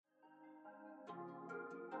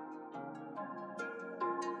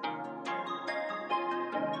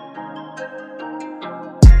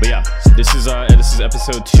This is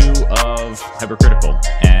episode 2 of Hypercritical,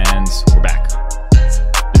 and we're back.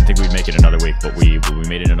 Didn't think we'd make it another week, but we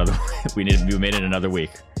made it another. we made it another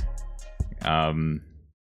week.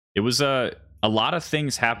 It was a lot of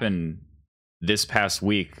things happened this past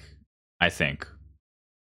week, I think.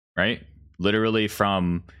 Right, literally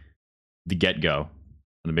from the get-go,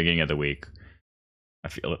 from the beginning of the week.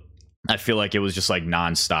 I feel like it was just like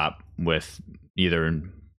nonstop with either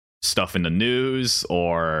stuff in the news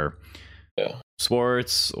or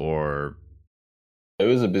sports, or it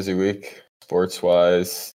was a busy week, sports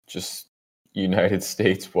wise, just United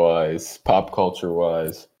States wise, pop culture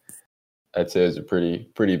wise. I'd say it was a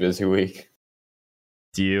pretty busy week.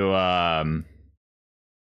 Do you trying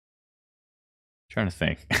to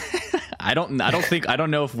think. I don't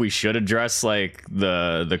know if we should address like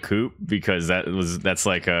the coup, because that's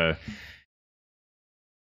like a,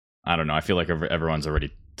 I don't know, I feel like everyone's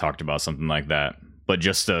already talked about something like that. But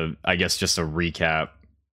just a recap.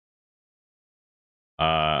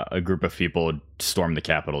 A group of people stormed the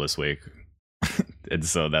Capitol this week. And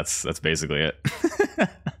so that's basically it.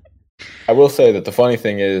 I will say that the funny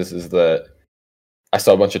thing is that I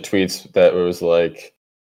saw a bunch of tweets that was like,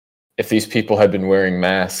 if these people had been wearing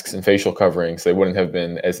masks and facial coverings, they wouldn't have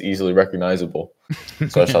been as easily recognizable.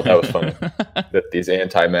 So I thought that was funny. That these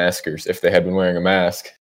anti-maskers, if they had been wearing a mask,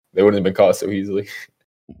 they wouldn't have been caught so easily.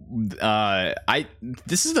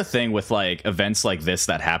 This is the thing with like events like this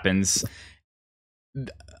that happens.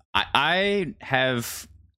 I have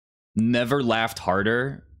never laughed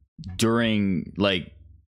harder during like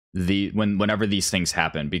whenever these things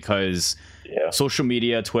happen, because social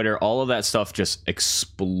media, Twitter, all of that stuff just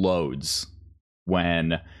explodes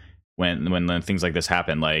when things like this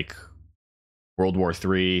happen, like World War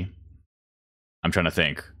III. I'm trying to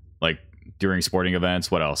think, like during sporting events,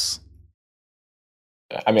 what else?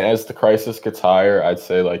 I mean, as the crisis gets higher, I'd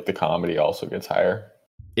say like the comedy also gets higher.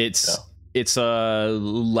 It's a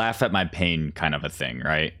laugh at my pain kind of a thing,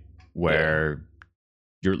 right? Where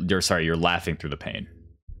you're laughing through the pain.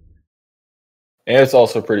 And it's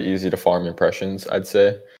also pretty easy to farm impressions, I'd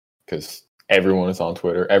say, because everyone is on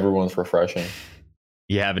Twitter, everyone's refreshing.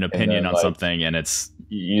 You have an opinion on something, and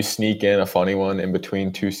you sneak in a funny one in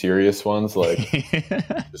between two serious ones, like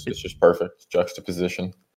it's just perfect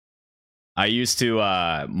juxtaposition. I used to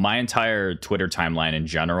my entire Twitter timeline in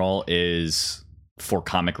general is for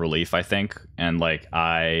comic relief, I think, and like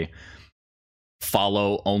I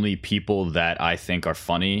follow only people that I think are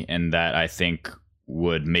funny and that I think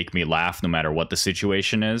would make me laugh no matter what the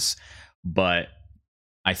situation is. But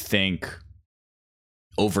I think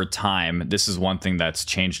over time, this is one thing that's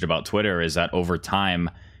changed about Twitter, is that over time,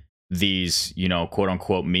 these, quote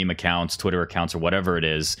unquote meme accounts, Twitter accounts, or whatever it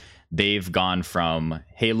is, they've gone from,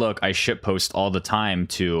 hey, look, I shitpost all the time,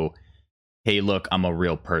 to, hey, look, I'm a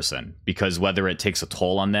real person. Because whether it takes a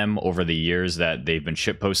toll on them over the years that they've been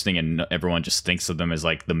shitposting and everyone just thinks of them as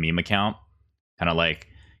like the meme account, kind of like,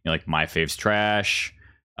 like my fave's trash.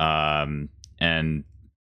 And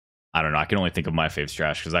I don't know, I can only think of my fave's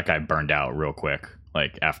trash because that guy burned out real quick,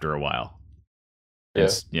 like after a while.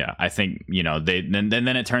 I think they then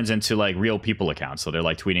it turns into like real people accounts, so they're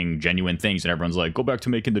like tweeting genuine things, and everyone's like, go back to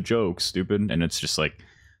making the jokes, stupid. And it's just like,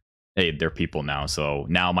 hey, they're people now. So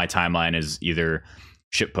now my timeline is either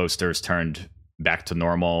shit posters turned back to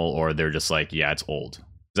normal, or they're just like, yeah, it's old.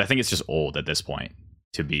 Because I think it's just old at this point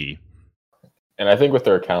to be. And I think with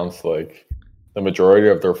their accounts, like the majority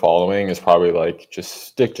of their following is probably like, just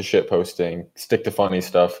stick to shit posting, stick to funny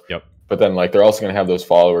stuff. Yep. But then like they're also going to have those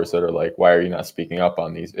followers that are like, why are you not speaking up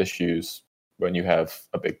on these issues when you have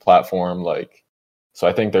a big platform? Like, so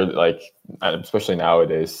I think they're like, especially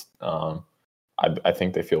nowadays, I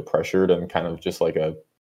think they feel pressured, and kind of just like a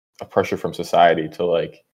pressure from society to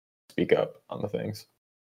like speak up on the things.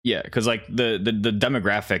 Yeah, because like the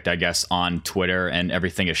demographic, I guess, on Twitter and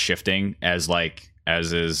everything is shifting as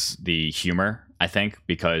is the humor, I think.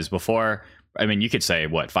 Because before, I mean, you could say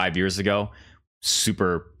 5 years ago,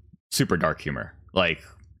 super dark humor, like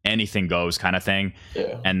anything goes kind of thing.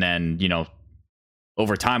 Yeah. And then,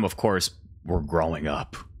 over time, of course, we're growing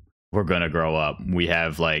up. We're gonna grow up. We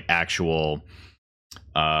have like actual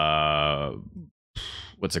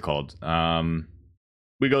what's it called?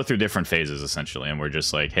 We go through different phases essentially, and we're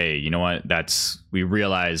just like, hey, you know what? We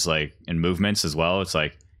realize like in movements as well, it's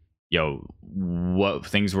like, yo, what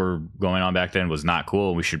things were going on back then was not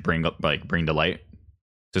cool. We should bring to light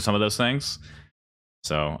to some of those things.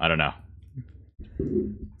 So I don't know.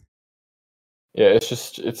 Yeah,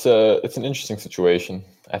 it's an interesting situation,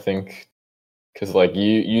 I think, because like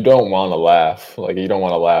you don't want to laugh, like you don't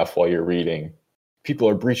want to laugh while you're reading people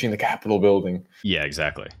are breaching the Capitol building. Yeah,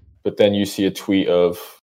 exactly. But then you see a tweet of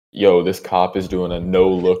yo, this cop is doing a no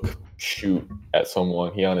look shoot at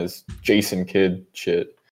someone. He on his Jason Kidd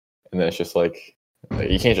shit, and then it's just like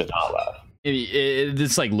you can't just not laugh.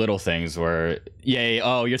 It's like little things where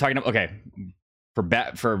oh, you're talking about, okay,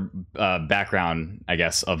 for background, I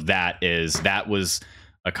guess, of that was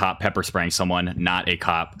a cop pepper spraying someone, not a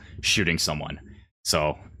cop shooting someone.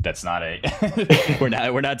 So that's not a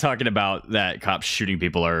we're not talking about that cops shooting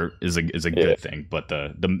people is a good thing, but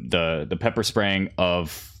the pepper spraying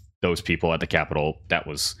of those people at the Capitol, that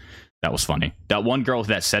was funny. That one girl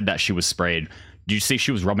that said that she was sprayed, did you see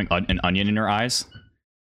she was rubbing an onion in her eyes?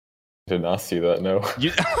 Did not see that, no.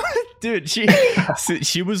 Dude,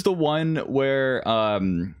 she was the one where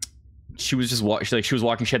she was just she was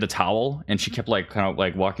walking, she had the towel and she kept like kind of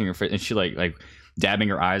like walking her face and she like dabbing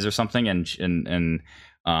her eyes or something, and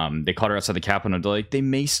they caught her outside the Capitol and they're like, they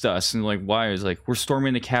maced us, and like, why? It's like, we're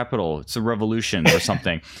storming the Capitol, it's a revolution or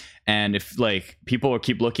something. And if like people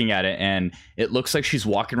keep looking at it and it looks like she's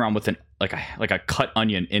walking around with a cut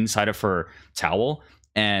onion inside of her towel,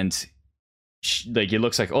 and like it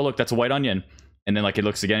looks like, oh look, that's a white onion, and then like it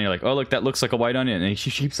looks again and you're like, oh look, that looks like a white onion, and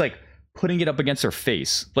she keeps like putting it up against her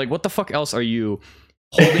face. Like, what the fuck else are you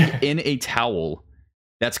holding in a towel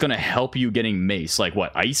that's gonna help you getting maced? Like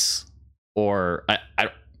what, ice? Or I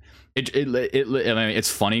mean,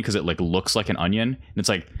 it's funny because it like looks like an onion, and it's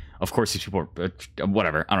like, of course these people are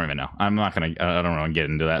whatever. I don't even know. I'm not gonna. I don't want to get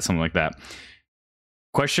into that. Something like that.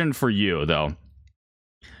 Question for you though.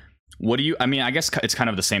 What do you? I mean, I guess it's kind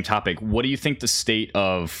of the same topic. What do you think the state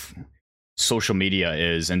of social media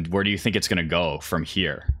is, and where do you think it's gonna go from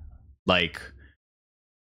here? Like,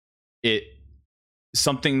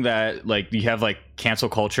 something that like you have like cancel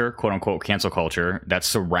culture, quote unquote cancel culture, that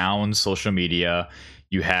surrounds social media.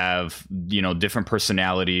 You have, different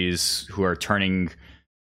personalities who are turning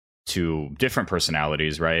to different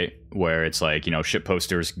personalities, right? Where it's like, shit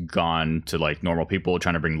posters gone to like normal people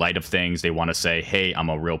trying to bring light of things. They want to say, hey, I'm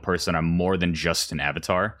a real person, I'm more than just an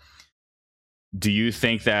avatar. Do you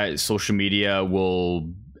think that social media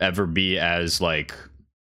will ever be as like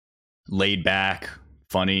laid back,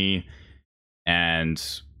 funny,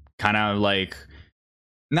 and kind of like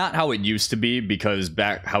not how it used to be, because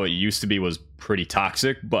back how it used to be was pretty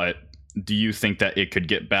toxic, but do you think that it could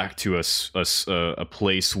get back to a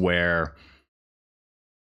place where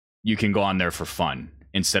you can go on there for fun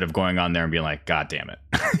instead of going on there and being like, God damn it?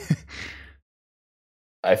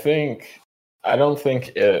 I don't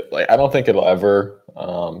think it'll ever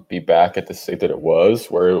be back at the state that it was,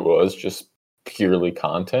 where it was just purely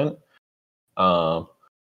content.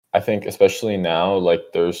 I think especially now,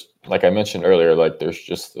 like there's, like I mentioned earlier, like there's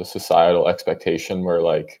just the societal expectation where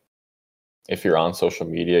like if you're on social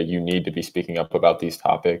media, you need to be speaking up about these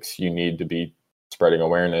topics. You need to be spreading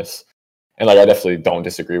awareness. And like I definitely don't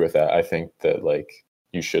disagree with that. I think that like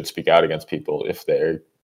you should speak out against people if they're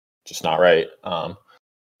just not right. But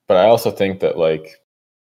I also think that like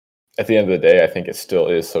at the end of the day, I think it still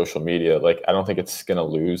is social media. Like I don't think it's gonna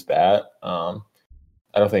lose that. I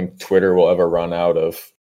don't think Twitter will ever run out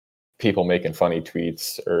of people making funny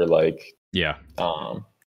tweets or like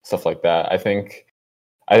stuff like that. I think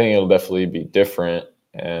it'll definitely be different.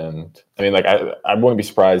 And I mean, like I wouldn't be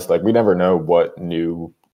surprised. Like we never know what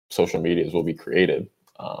new social medias will be created.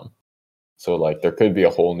 So like there could be a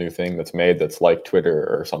whole new thing that's made that's like Twitter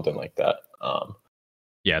or something like that.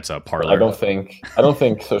 It's a parlor. I don't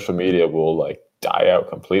think social media will like die out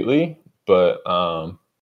completely, but I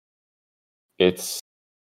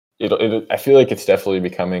feel like it's definitely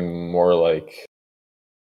becoming more like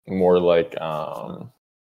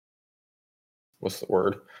what's the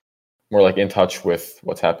word? More like in touch with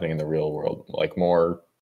what's happening in the real world, like more.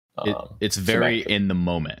 It's very in the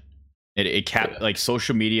moment. Like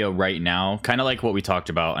social media right now, kind of like what we talked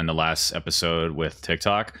about in the last episode with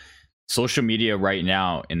TikTok. Social media right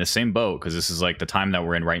now in the same boat, because this is like the time that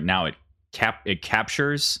we're in right now. It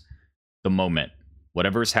captures the moment.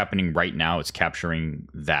 Whatever is happening right now, it's capturing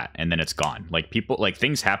that, and then it's gone. Like people, like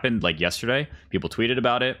things happened like yesterday. People tweeted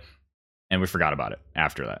about it, and we forgot about it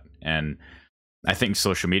after that. And I think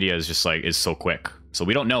social media is just like is so quick, so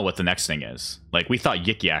we don't know what the next thing is. Like we thought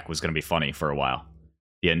Yik Yak was going to be funny for a while.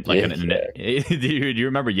 Yeah, like do you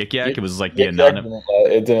remember Yik Yak? It was like the anonymous.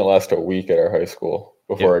 It didn't last a week at our high school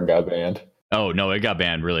before it got banned. Oh no, it got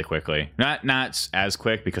banned really quickly. Not as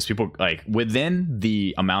quick, because people like within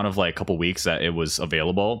the amount of like couple weeks that it was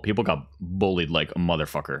available, people got bullied like a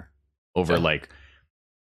motherfucker over like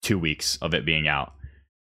 2 weeks of it being out.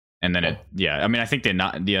 And then I mean I think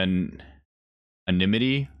the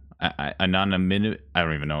anonymity, I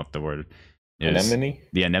don't even know what the word is. Anemone?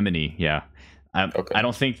 The anemone, yeah. I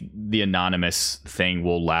don't think the anonymous thing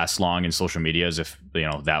will last long in social medias if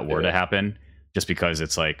that were to happen, just because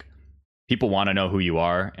it's like people want to know who you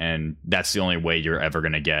are, and that's the only way you're ever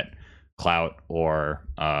going to get clout or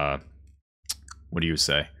what do you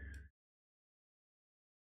say?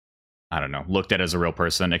 I don't know, looked at as a real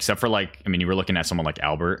person, except for you were looking at someone like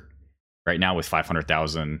Albert right now with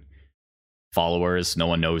 500,000 followers. No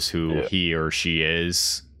one knows who he or she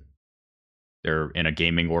is. They're in a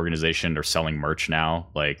gaming organization. They're selling merch now.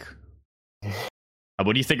 Like,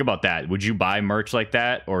 what do you think about that? Would you buy merch like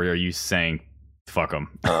that, or are you saying fuck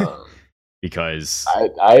them? Because I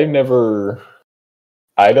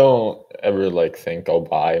don't ever think I'll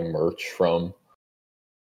buy merch from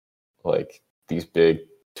like these big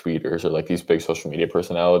tweeters or like these big social media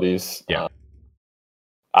personalities. Yeah.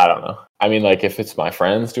 I don't know. I mean, if it's my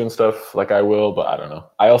friends doing stuff, I will, but I don't know.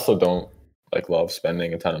 I also don't love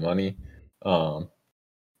spending a ton of money.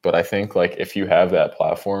 But I think if you have that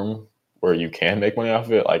platform where you can make money off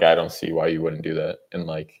of it, I don't see why you wouldn't do that. And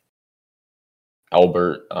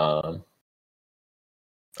Albert,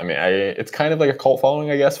 it's kind of like a cult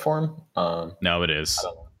following, I guess, for him. No, it is.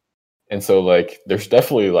 And so there's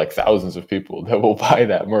definitely thousands of people that will buy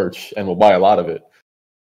that merch and will buy a lot of it.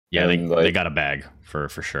 Yeah, they got a bag for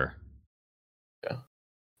sure. Yeah.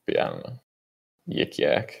 But yeah, I don't know. Yik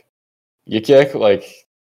Yak. Yik Yak,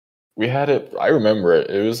 we had it, I remember it.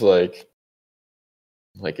 It was it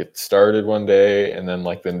started one day, and then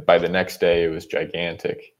then by the next day it was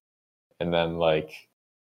gigantic. And then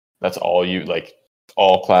that's all you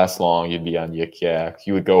all class long you'd be on Yik Yak.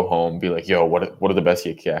 You would go home, be like, yo, what are the best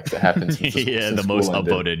Yik Yaks that happened since the most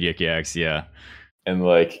upvoted Yik Yaks, yeah. And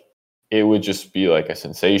it would just be a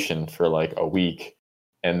sensation for a week.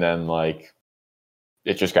 And then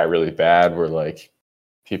it just got really bad where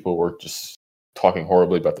people were just talking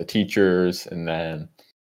horribly about the teachers, and then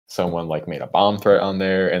someone made a bomb threat on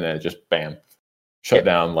there, and then it just bam, shut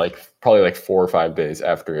down probably 4 or 5 days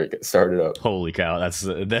after it started up. Holy cow,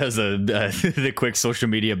 that was the quick social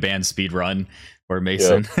media ban speed run for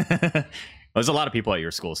Mason. Yep. There's a lot of people at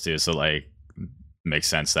your schools too, so makes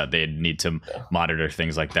sense that they'd need to monitor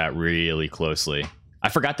things like that really closely. I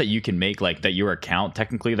forgot that you can make that your account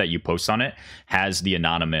technically that you post on it has the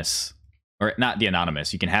anonymous, or not the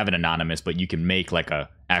anonymous. You can have it anonymous, but you can make a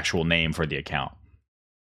actual name for the account.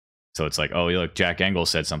 So it's oh, look, Jack Engel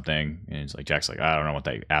said something, and it's Jack's I don't know what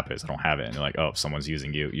that app is. I don't have it. And they're oh, someone's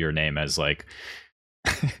using your name as an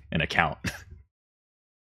account.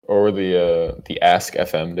 Or the Ask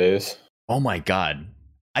FM days. Oh my god,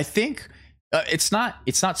 I think it's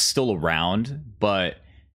not still around, but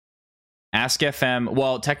Ask FM.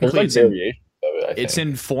 Well, technically, it's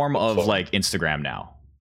in form of Instagram now.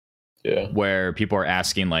 Yeah, where people are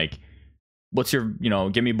asking what's your,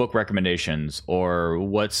 give me book recommendations, or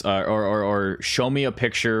what's or show me a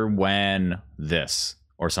picture when this,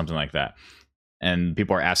 or something like that. And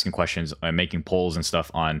people are asking questions and making polls and stuff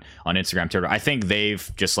on Instagram, Twitter. I think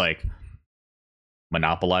they've just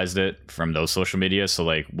monopolized it from those social media,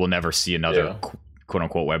 so we'll never see another quote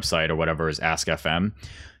unquote website or whatever is Ask FM.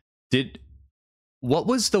 What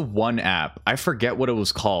was the one app? I forget what it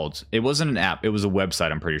was called. It wasn't an app. It was a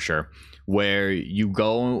website, I'm pretty sure, where you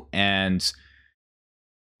go and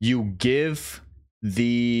you give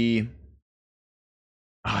I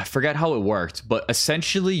forget how it worked, but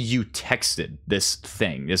essentially you texted this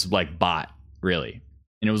thing, this bot, really.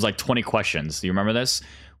 And it was 20 questions. Do you remember this?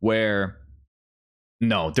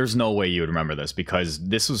 No, there's no way you would remember this, because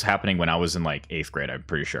this was happening when I was in 8th grade, I'm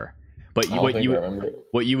pretty sure. But what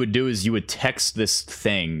you would do is you would text this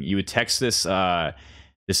thing. You would text this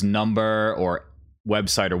this number or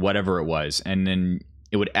website or whatever it was, and then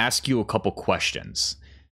it would ask you a couple questions,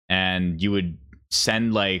 and you would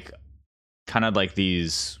send kind of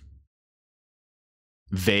these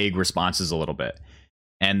vague responses a little bit,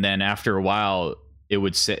 and then after a while, it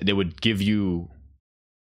would text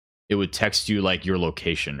you your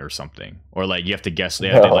location or something, or you have to guess. They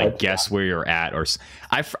have to guess where you're at, or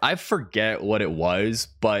I forget what it was,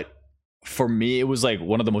 but for me it was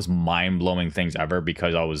one of the most mind-blowing things ever,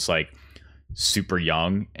 because I was super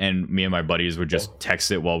young, and me and my buddies would just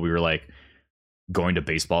text it while we were going to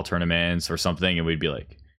baseball tournaments or something, and we'd be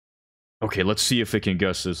okay, let's see if it can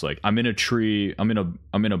guess this. I'm in a tree, I'm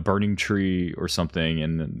in a burning tree or something,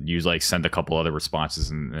 and then you send a couple other responses,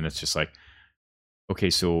 and it's just okay,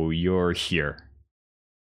 so you're here,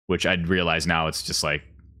 which I'd realize now it's just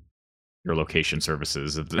your location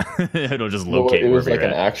services. It'll just locate. It was where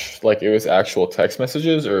you're at. it was actual text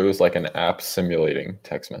messages, or it was an app simulating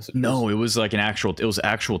text messages? No, it was actual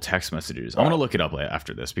text messages. I'm gonna look it up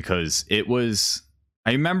after this, because it was.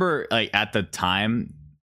 I remember at the time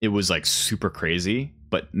it was like super crazy.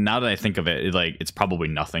 But now that I think of it, it's probably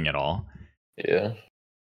nothing at all. Yeah.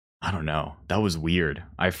 I don't know. That was weird.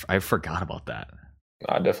 I forgot about that.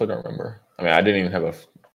 I definitely don't remember. I mean, I didn't even have a.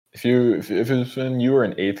 If it was when you were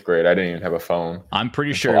in 8th grade, I didn't even have a phone. I'm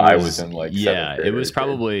pretty until sure I was in like 7th grade. It was 8th grade.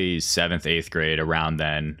 probably 7th, 8th grade around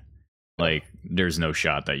then. Like, there's no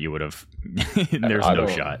shot that you would have. There's no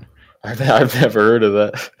shot. I've never heard of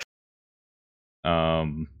that.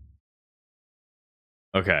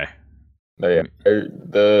 Okay. But yeah,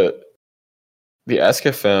 the Ask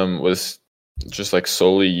FM was just like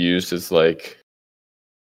solely used as like,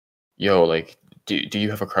 yo, like, do you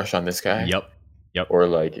have a crush on this guy? Yep. Or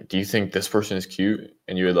like, do you think this person is cute?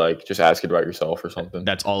 And you would like just ask it about yourself or something.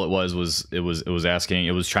 That's all it was it was asking.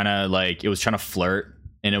 It was trying to flirt,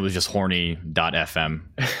 and it was just horny.fm.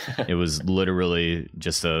 It was literally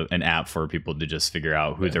just an app for people to just figure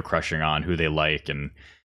out who they're crushing on, who they like, and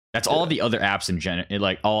that's all the other apps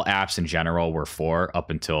all apps in general were for up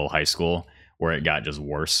until high school, where it got just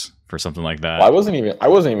worse for something like that. Well, I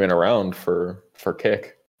wasn't even around for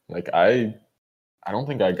Kick. Like I don't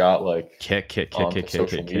think I got like Kick.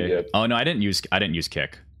 Media. Oh no, I didn't use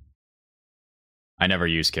Kick. I never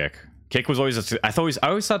used Kick. Kick was always I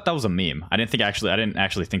always thought that was a meme. I didn't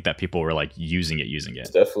actually think that people were like using it. It's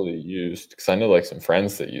definitely used because I know like some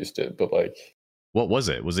friends that used it, but like, what was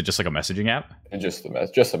it? Was it just like a messaging app? And just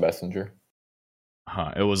a messenger.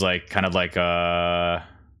 It was like kind of like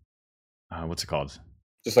what's it called?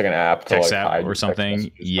 Just like an app, text app or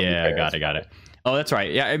something. Yeah, got it. Oh, that's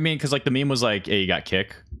right. Yeah, I mean, because like the meme was like, "Hey, you got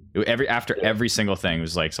Kick." Every single thing it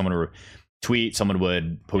was like someone would tweet, someone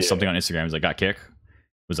would post something on Instagram. It was like, "Got Kick."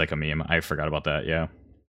 It was like a meme. I forgot about that. Yeah.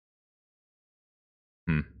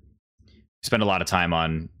 Spend a lot of time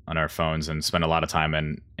on our phones, and spend a lot of time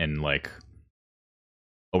in like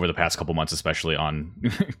over the past couple months, especially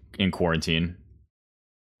in quarantine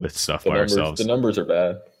with stuff by ourselves. The numbers are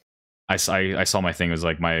bad. I saw my thing. It was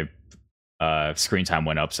like my screen time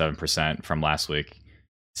went up 7% from last week.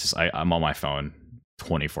 It's just I'm on my phone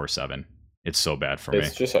 24/7. It's so bad for me.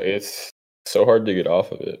 It's so hard to get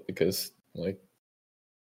off of it because like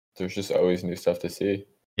there's just always new stuff to see.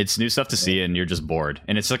 It's new stuff to see, and you're just bored.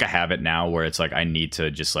 And it's like a habit now where it's like I need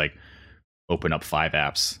to just like open up 5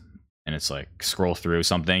 apps, and it's like scroll through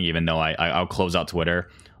something, even though I'll close out Twitter,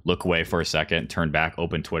 look away for a second, turn back,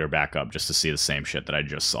 open Twitter back up just to see the same shit that I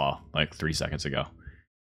just saw like 3 seconds ago.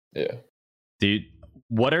 Yeah. Dude,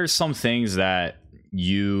 what are some things that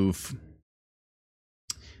you've,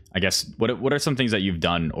 I guess, what are some things that you've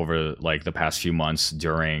done over like the past few months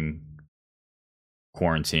during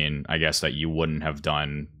quarantine, I guess, that you wouldn't have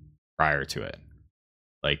done prior to it?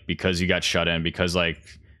 Like, because you got shut in, because like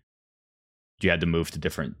you had to move to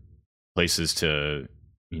different places to,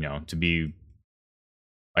 to be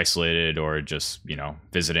isolated, or just,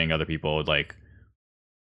 visiting other people. Like,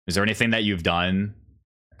 is there anything that you've done,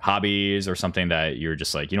 hobbies or something, that you're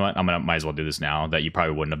just like, you know what, might as well do this now, that you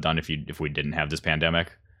probably wouldn't have done if we didn't have this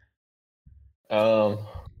pandemic? So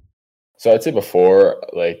I'd say before,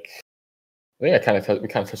 like, I think we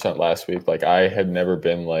kind of touched on it last week. Like, I had never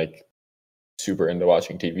been like super into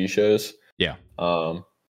watching TV shows. Yeah. But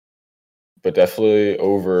definitely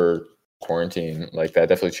over quarantine, like that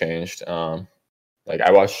definitely changed. Like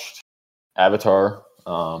I watched Avatar,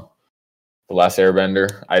 The Last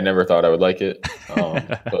Airbender. I never thought I would like it.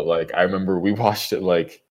 But like I remember we watched it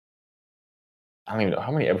like, I don't even know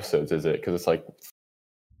how many episodes is it, because it's like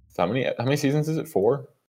how many seasons is it? 4?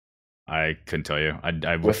 I couldn't tell you.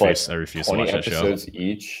 I refuse to watch that show. 20 episodes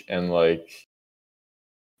each, and like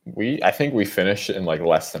I think we finished it in like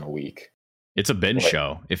less than a week. It's a binge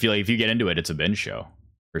show. If you get into it, it's a binge show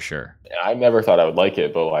for sure. I never thought I would like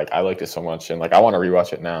it, but like I liked it so much, and like I want to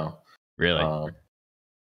rewatch it now. Really?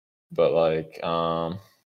 But like and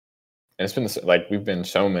it's been like we've been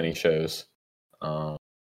so many shows.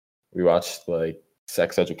 We watched like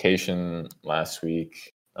Sex Education last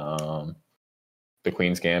week, The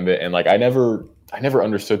Queen's Gambit, and like I never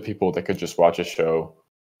understood people that could just watch a show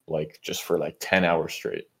like just for like 10 hours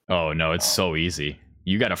straight. Oh no, it's so easy.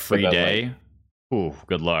 You got a free day. Like, ooh,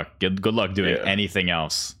 good luck. Good luck doing anything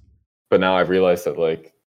else. But now I've realized that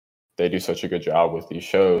like they do such a good job with these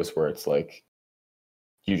shows where it's like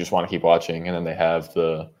you just want to keep watching, and then they have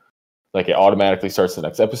it automatically starts the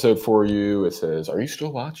next episode for you. It says, "Are you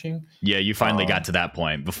still watching?" Yeah, you finally got to that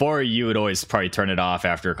point. Before, you would always probably turn it off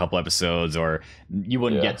after a couple episodes, or you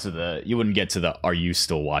wouldn't get to the "Are you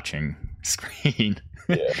still watching?" screen.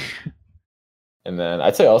 Yeah. And then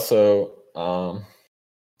I'd say also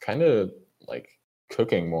kind of like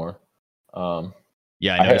cooking more.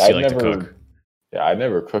 Yeah, I noticed you like to cook. Yeah, I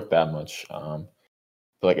never cooked that much. But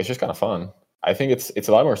like it's just kind of fun. I think it's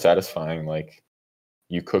a lot more satisfying. Like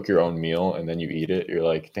you cook your own meal and then you eat it. You're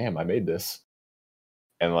like, damn, I made this.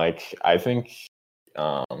 And like I think,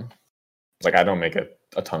 like I don't make a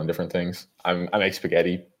ton of different things. I make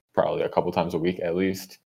spaghetti probably a couple times a week at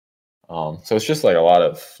least. So it's just like a lot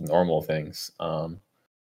of normal things.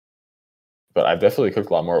 But I've definitely cooked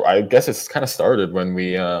a lot more. I guess it's kind of started when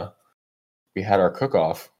we had our cook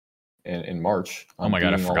off in March. Oh my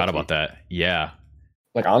god, I forgot about that. Yeah.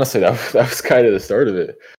 Like honestly, that was kind of the start of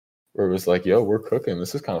it, where it was like, yo, we're cooking.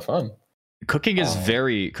 This is kind of fun. Cooking is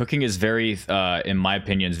very, in my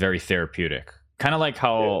opinion, is very therapeutic. Kind of like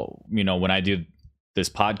how, when I do this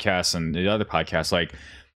podcast and the other podcasts, like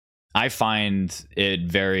I find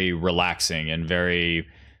it very relaxing and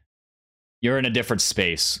you're in a different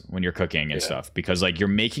space when you're cooking and stuff, because like you're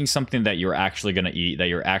making something that you're actually going to eat, that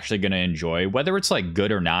you're actually going to enjoy, whether it's like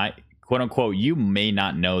good or not, quote unquote. You may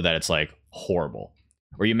not know that it's like horrible,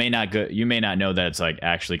 or you may not know that it's like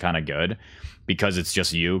actually kind of good, because it's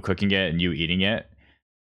just you cooking it and you eating it.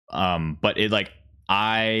 But it like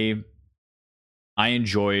I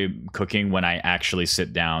enjoy cooking when I actually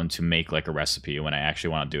sit down to make like a recipe, when I actually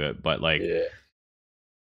want to do it. But like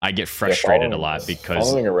I get frustrated a lot because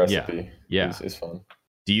following a recipe is fun.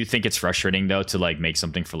 Do you think it's frustrating though to like make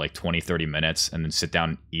something for like 20-30 minutes and then sit down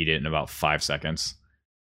and eat it in about 5 seconds?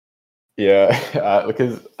 Yeah,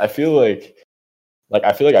 because I feel like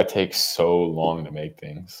I take so long to make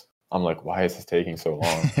things. I'm like, why is this taking so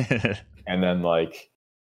long? And then like,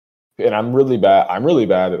 and I'm really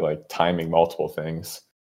bad at like timing multiple things.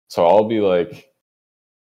 So I'll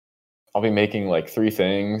be making like 3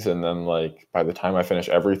 things, and then like by the time I finish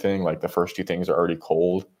everything, like the first 2 things are already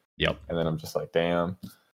cold. Yep. And then I'm just like, damn.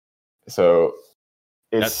 So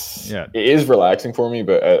it is relaxing for me,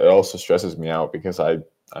 but it also stresses me out because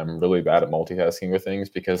I'm really bad at multitasking with things,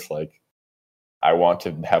 because like I want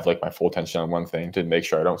to have like my full attention on one thing to make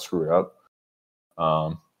sure I don't screw it up.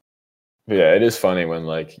 But yeah, it is funny when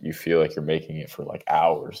like you feel like you're making it for like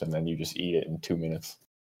hours and then you just eat it in 2 minutes.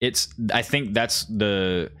 I think that's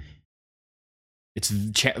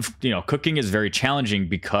cooking is very challenging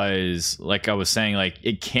because, like I was saying, like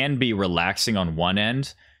it can be relaxing on one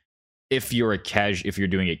end if you're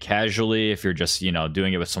doing it casually, if you're just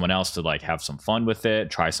doing it with someone else to like have some fun with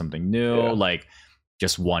it, try something new, like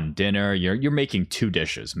just one dinner. You're making 2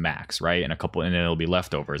 dishes max, right, and then it'll be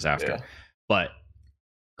leftovers after. But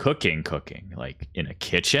cooking like in a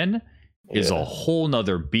kitchen is a whole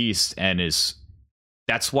nother beast, and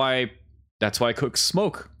that's why cooks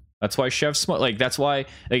smoke. That's why chefs smoke. Like that's why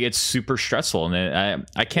like it's super stressful. And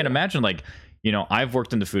I can't imagine, like, I've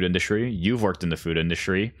worked in the food industry. You've worked in the food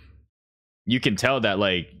industry. You can tell that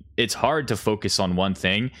like it's hard to focus on one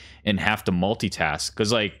thing and have to multitask,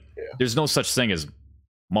 because like there's no such thing as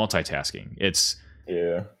multitasking. It's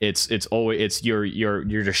always you're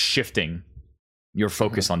just shifting your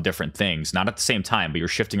focus on different things, not at the same time, but you're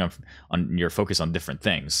shifting on your focus on different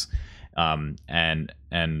things.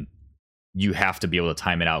 And you have to be able to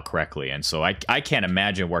time it out correctly. And so I can't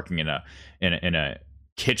imagine working in a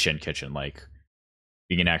kitchen, like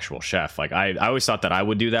being an actual chef. Like I always thought that I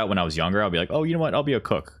would do that when I was younger. I'll be like, oh, you know what? I'll be a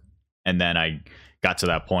cook. And then I got to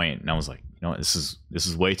that point and I was like, this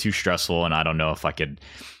is way too stressful. And I don't know if I could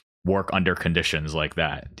work under conditions like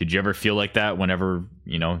that. Did you ever feel like that whenever,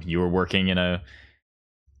 you were working in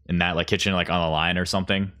that like kitchen, like on the line or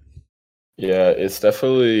something? Yeah, it's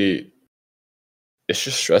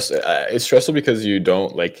just stress. It's stressful because you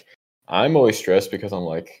don't like. I'm always stressed because I'm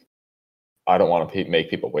like, I don't want to make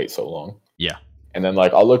people wait so long. Yeah. And then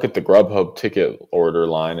like I'll look at the Grubhub ticket order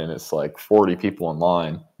line and it's like 40 people in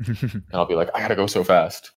line, and I'll be like, I gotta go so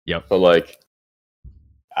fast. Yep. But like,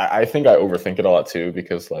 I think I overthink it a lot too,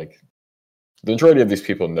 because like the majority of these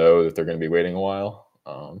people know that they're going to be waiting a while.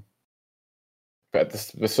 But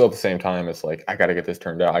still at the same time, it's like, I got to get this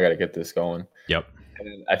turned out. I got to get this going. Yep.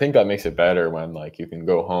 And I think that makes it better when like you can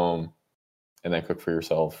go home and then cook for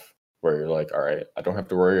yourself, where you're like, all right, I don't have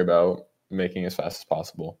to worry about making as fast as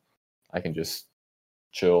possible. I can just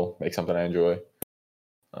chill, make something I enjoy.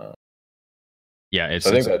 I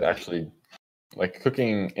think that actually, like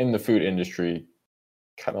cooking in the food industry,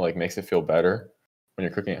 kind of like makes it feel better when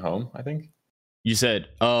you're cooking at home, I think. You said,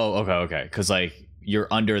 oh, okay, because like you're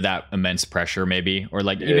under that immense pressure, maybe, or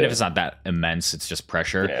like even if it's not that immense, it's just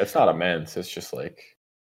pressure. Yeah, it's not immense. It's just like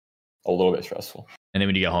a little bit stressful. And then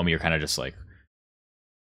when you get home, you're kind of just like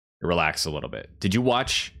relax a little bit. Did you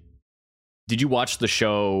watch the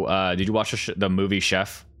show? Did you watch the movie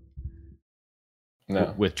Chef?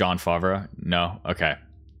 No. With Jon Favreau? No. Okay.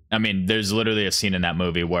 I mean, there's literally a scene in that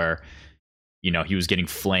movie where he was getting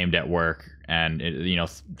flamed at work, and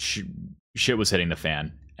shit was hitting the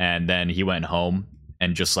fan. and then he went home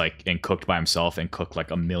and just like and cooked by himself and cooked like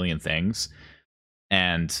a million things,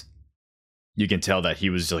 and you can tell that he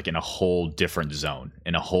was like in a whole different zone,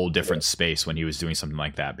 in a whole different space when he was doing something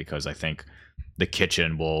like that, because I think the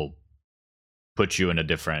kitchen will put you in a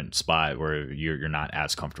different spot where you're not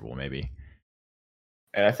as comfortable maybe.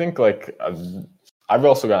 And I think like I've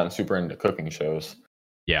also gotten super into cooking shows.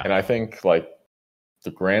 Yeah. And I think like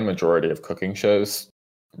the grand majority of cooking shows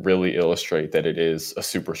really illustrate that it is a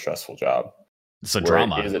super stressful job. It's a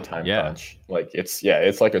drama. It is a time crunch. Like it's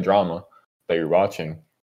like a drama that you're watching.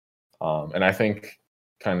 And I think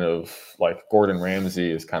kind of like Gordon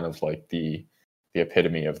Ramsay is kind of like the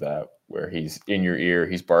epitome of that, where he's in your ear,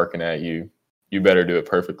 he's barking at you, you better do it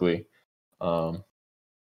perfectly. And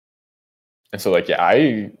so like, yeah,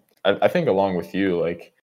 I think along with you,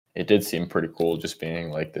 like it did seem pretty cool just being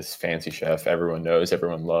like this fancy chef everyone knows,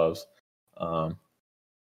 everyone loves.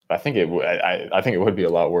 I think it would be a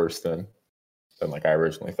lot worse than like I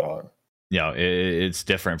originally thought. Yeah, it's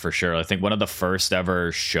different for sure. I think one of the first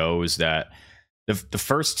ever shows that the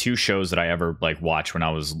first two shows that I ever like watched when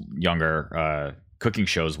I was younger, cooking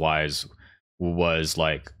shows wise, was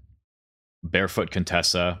like Barefoot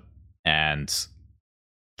Contessa and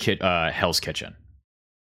Hell's Kitchen.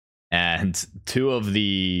 And two of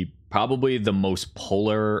the probably the most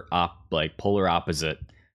polar opposite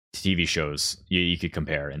TV shows you could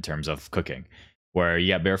compare in terms of cooking. Where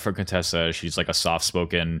you got Barefoot Contessa, she's like a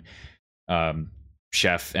soft-spoken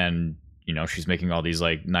chef, and you know she's making all these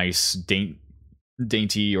like nice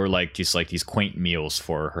dainty or like just like these quaint meals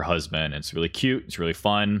for her husband. It's really cute, it's really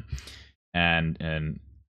fun, and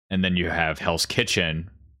then you have Hell's Kitchen,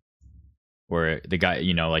 where the guy,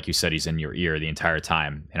 you know, like you said, he's in your ear the entire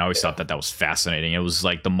time. And I always thought that was fascinating. It was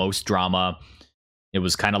like the most drama. It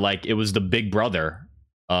was kind of like it was the Big Brother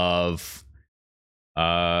of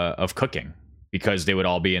cooking, because they would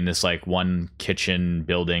all be in this like one kitchen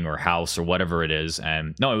building or house or whatever it is.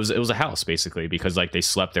 And no, it was a house basically, because like they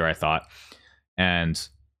slept there, I thought. And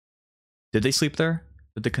did they sleep there?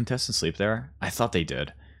 Did the contestants sleep there? I thought they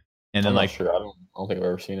did. And then I'm like not sure. I don't think I've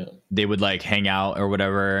ever seen it. They would like hang out or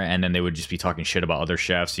whatever, and then they would just be talking shit about other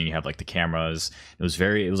chefs, and you have like the cameras. It was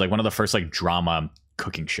like one of the first like drama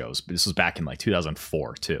cooking shows. But this was back in like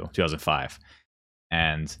 2004 too, 2005.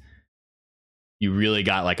 And you really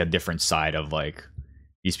got like a different side of like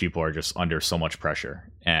these people are just under so much pressure.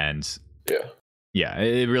 And yeah,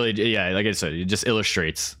 it really, like I said, it just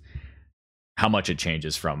illustrates how much it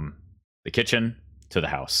changes from the kitchen to the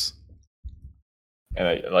house.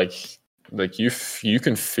 And like you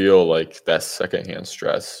can feel like that secondhand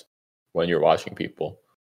stress when you're watching people.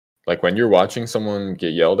 Like when you're watching someone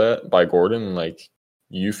get yelled at by Gordon, like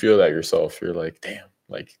you feel that yourself. You're like, damn,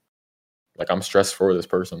 like I'm stressed for this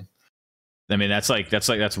person. I mean, that's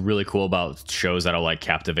really cool about shows that'll like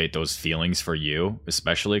captivate those feelings for you,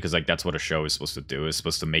 especially because like that's what a show is supposed to do. It's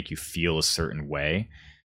supposed to make you feel a certain way.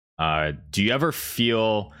 Do you ever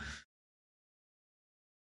feel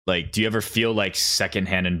like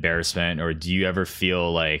secondhand embarrassment, or do you ever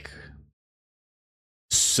feel like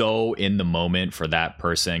so in the moment for that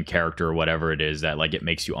person, character, or whatever it is, that like it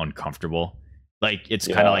makes you uncomfortable? Like it's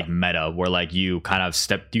kind of like meta, where like you kind of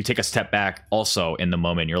take a step back also in the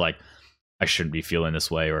moment. You're like, I shouldn't be feeling this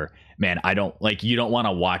way, or man, I don't like, you don't want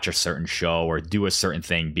to watch a certain show or do a certain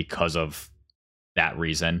thing because of that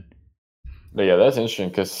reason. But yeah, that's interesting,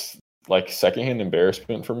 because like secondhand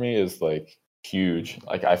embarrassment for me is like huge.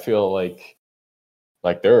 Like I feel like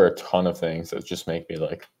there are a ton of things that just make me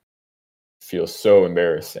like feel so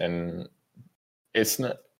embarrassed, and it's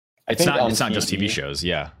not just TV shows.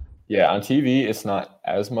 Yeah, on TV it's not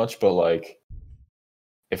as much, but like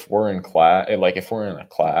if we're in class, like if we're in a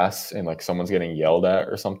class and like someone's getting yelled at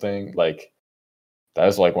or something, like that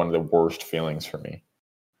is like one of the worst feelings for me,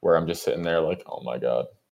 where I'm just sitting there like, oh my god,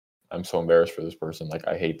 I'm so embarrassed for this person, like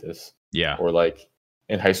I hate this. Yeah. Or like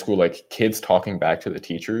in high school, like kids talking back to the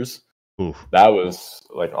teachers. Oof. That was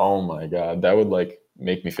like, oh my god, that would like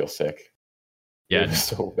make me feel sick. Yeah, it was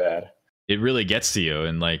so bad. It really gets to you,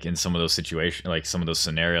 and like in some of those situations, like some of those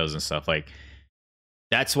scenarios and stuff. Like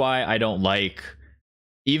that's why I don't like,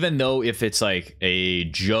 even though if it's like a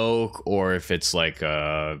joke or if it's like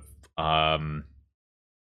a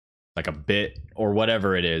bit or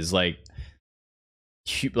whatever it is, like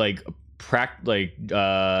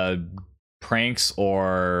pranks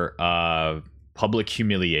or public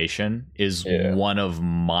humiliation is one of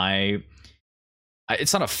my,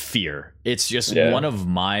 it's not a fear, it's just one of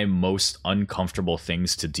my most uncomfortable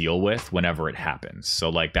things to deal with whenever it happens. So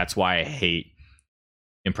like that's why I hate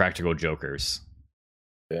Impractical Jokers.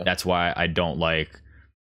 That's why I don't like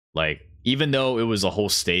even though it was a whole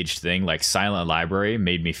staged thing, like Silent Library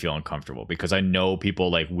made me feel uncomfortable because I know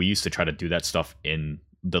people, like, we used to try to do that stuff in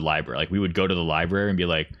the library. Like, we would go to the library and be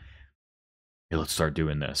like, hey, let's start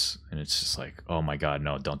doing this. And it's just like, oh my God,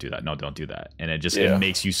 no, don't do that. No, don't do that. And it just, it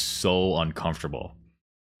makes you so uncomfortable.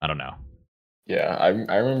 I don't know. Yeah. I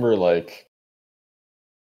remember, like,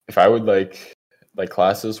 if I would like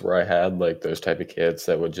classes where I had like those type of kids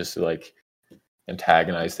that would just like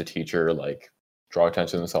antagonize the teacher, like draw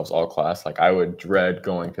attention to themselves all class, like I would dread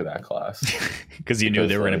going to that class because you knew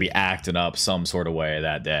they were going to be acting up some sort of way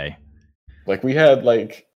that day. Like we had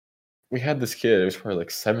this kid, it was probably like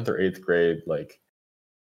 7th or 8th grade, like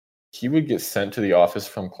he would get sent to the office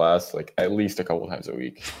from class like at least a couple times a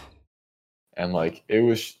week. And like it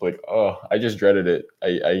was like, oh, I just dreaded it.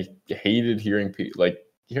 I hated hearing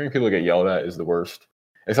people get yelled at is the worst.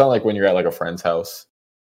 It's not like when you're at like a friend's house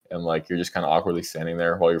and like you're just kind of awkwardly standing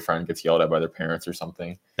there while your friend gets yelled at by their parents or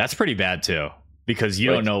something. That's pretty bad too, because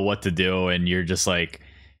you don't know what to do and you're just like,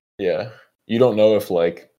 yeah, you don't know if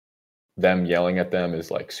like them yelling at them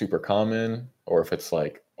is like super common or if it's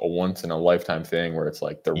like a once in a lifetime thing where it's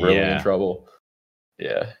like they're really in trouble.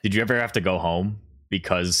 Yeah. Did you ever have to go home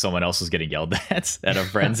because someone else was getting yelled at a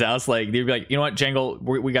friend's house? Like they'd be like, you know what, Jangle,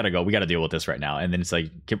 we gotta go. We gotta deal with this right now. And then it's like,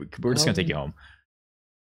 we're just gonna take you home.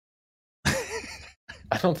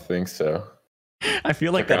 I don't think so. I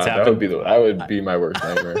feel like that's happened. That would be my worst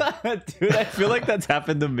nightmare. Dude, I feel like that's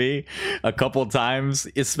happened to me a couple times.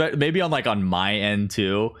 It's maybe on my end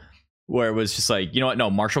too, where it was just like, you know what? No,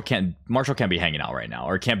 Marshall can't be hanging out right now,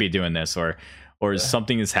 or can't be doing this, or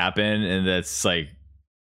something has happened, and that's like,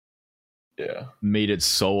 made it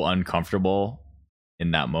so uncomfortable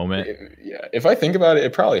in that moment. Yeah, if I think about it,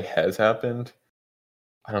 it probably has happened.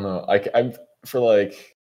 I don't know. I'm for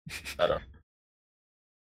like, I don't.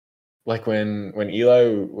 Like when Eli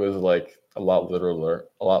was like a lot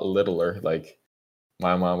littler, like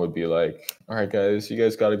my mom would be like, all right, guys, you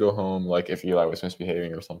guys got to go home. Like if Eli was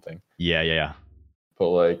misbehaving or something. Yeah. But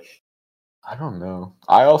like, I don't know.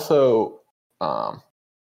 I also,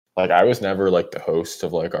 like I was never like the host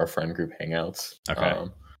of like our friend group hangouts. Okay.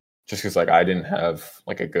 Just because like I didn't have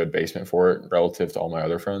like a good basement for it relative to all my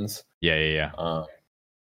other friends. Yeah.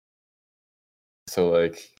 So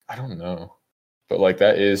like, I don't know. But like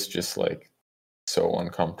that is just like so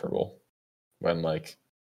uncomfortable when like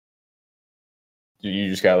you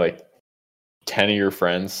just got like 10 of your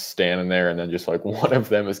friends standing there and then just like one of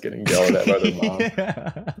them is getting yelled at by their mom.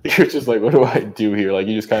 You're just like, what do I do here? Like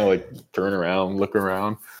you just kind of like turn around, look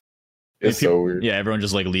around. It's so weird. Yeah, everyone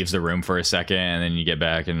just like leaves the room for a second and then you get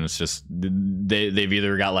back and it's just they've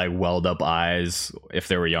either got like welled up eyes if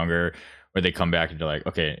they were younger, or they come back and they're like,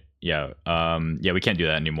 okay, yeah, we can't do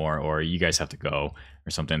that anymore, or you guys have to go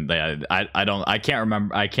or something. I can't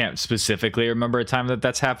remember. I can't specifically remember a time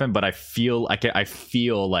that's happened, but I feel like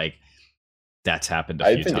that's happened a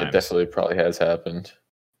few times. I think it definitely probably has happened.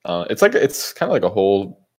 It's kind of like a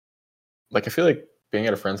whole, like I feel like being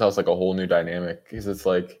at a friend's house like a whole new dynamic, because it's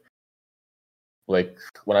like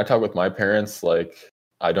when I talk with my parents, like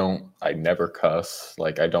I never cuss,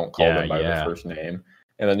 like I don't call them by their first name.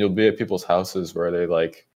 And then you'll be at people's houses where they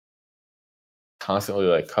like constantly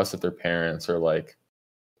like cuss at their parents or like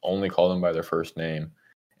only call them by their first name.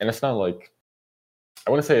 And it's not like,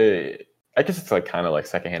 I want to say, I guess it's like kind of like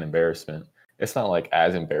secondhand embarrassment. It's not like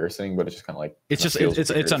as embarrassing, but it's just kind of like,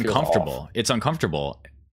 it's uncomfortable. It's uncomfortable.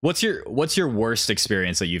 What's your worst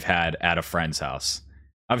experience that you've had at a friend's house?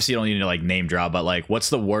 Obviously you don't need to like name drop, but like what's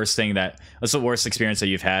the worst experience that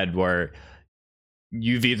you've had where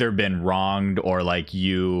you've either been wronged or like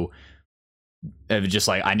you have just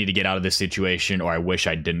like, I need to get out of this situation, or I wish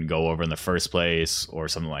I didn't go over in the first place, or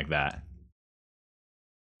something like that?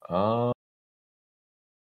 I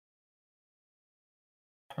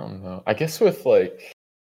don't know. I guess with like,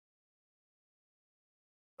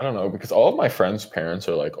 I don't know, because all of my friends' parents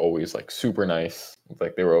are like always like super nice.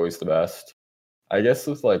 Like they were always the best. I guess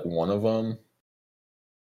with like one of them,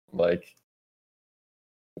 like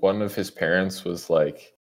one of his parents was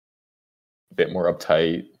like a bit more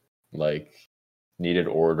uptight, like needed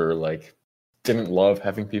order, like didn't love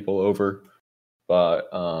having people over. But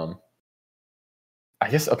I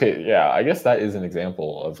guess that is an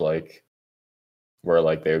example of like where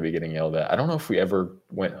like they would be getting yelled at. I don't know if we ever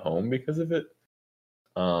went home because of it.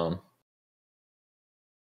 I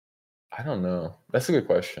don't know. That's a good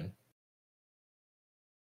question.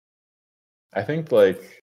 I think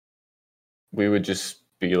like we would just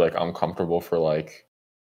be like uncomfortable for like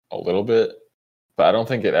a little bit, but I don't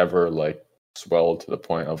think it ever like swelled to the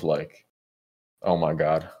point of like, oh my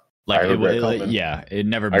God. Like it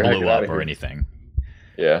never blew up or anything.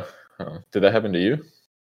 Yeah. Did that happen to you?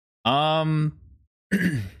 Um,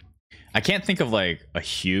 I can't think of like a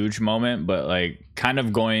huge moment, but like kind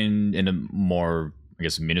of going into more, I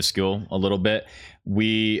guess, minuscule a little bit.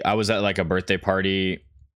 I was at like a birthday party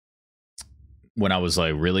when I was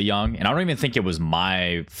like really young, and I don't even think it was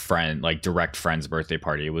my friend, like direct friend's birthday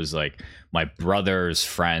party. It was like my brother's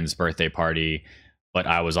friend's birthday party, but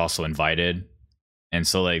I was also invited. And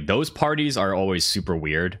so like those parties are always super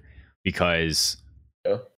weird because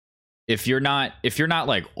Yeah. if you're not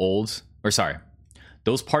like old, or sorry,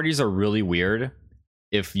 those parties are really weird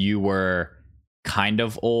if you were kind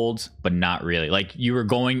of old but not really, like you were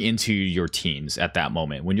going into your teens at that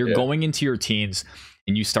moment. When you're Yeah. going into your teens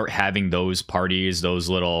and you start having those parties, those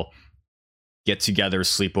little get-togethers,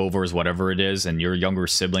 sleepovers, whatever it is, and your younger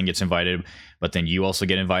sibling gets invited, but then you also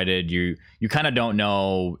get invited, you kind of don't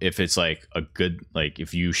know if it's like a good, like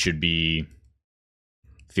if you should be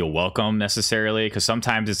feel welcome necessarily, because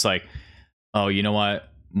sometimes it's like, oh, you know what,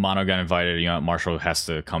 Mono got invited, you know what, Marshall has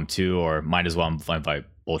to come too, or might as well invite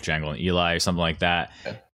both Jangle and Eli or something like that.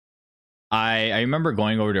 Yeah. I remember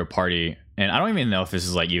going over to a party, and I don't even know if this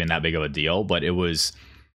is like even that big of a deal, but it was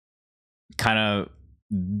kind of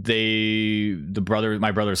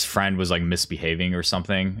my brother's friend was like misbehaving or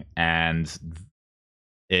something, and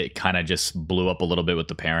it kind of just blew up a little bit with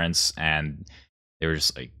the parents, and they were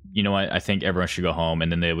just like, you know what, I think everyone should go home, and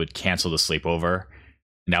then they would cancel the sleepover.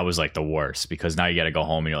 And that was like the worst, because now you got to go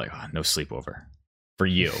home and you're like, oh, no sleepover for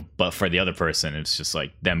you, but for the other person it's just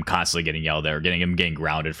like them constantly getting yelled at or getting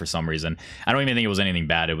grounded for some reason. I don't even think it was anything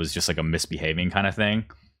bad, it was just like a misbehaving kind of thing.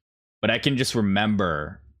 But I can just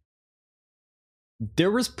remember there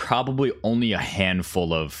was probably only a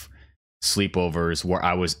handful of sleepovers where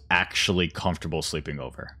I was actually comfortable sleeping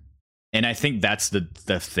over. And I think that's the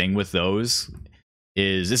thing with those,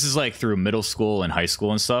 is this is like through middle school and high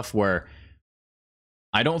school and stuff, where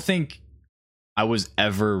I don't think I was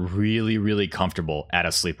ever really, really comfortable at a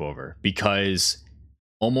sleepover, because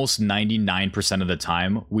almost 99% of the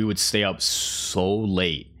time we would stay up so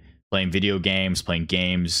late playing video games, playing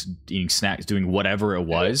games, eating snacks, doing whatever it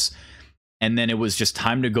was. And then it was just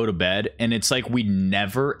time to go to bed. And it's like we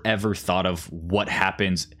never, ever thought of what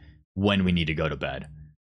happens when we need to go to bed.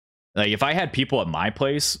 Like if I had people at my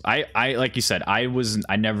place, I like you said, I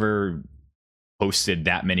never hosted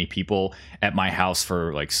that many people at my house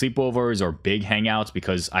for like sleepovers or big hangouts,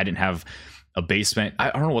 because I didn't have a basement. I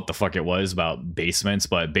don't know what the fuck it was about basements,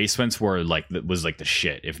 but basements were like, was like the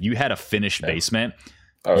shit. If you had a finished basement,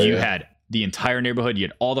 you had the entire neighborhood, you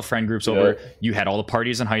had all the friend groups over, you had all the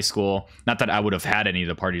parties in high school. Not that I would have had any of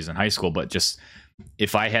the parties in high school, but just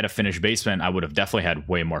if I had a finished basement, I would have definitely had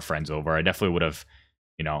way more friends over. I definitely would have,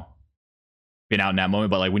 you know, been out in that moment.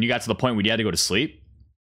 But like when you got to the point where you had to go to sleep,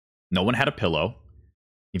 no one had a pillow.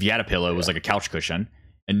 If you had a pillow, it was like a couch cushion,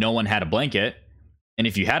 and no one had a blanket. And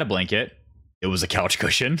if you had a blanket, it was a couch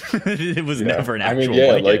cushion. It was never an actual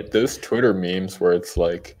blanket. Like those Twitter memes where it's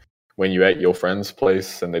like when you at your friend's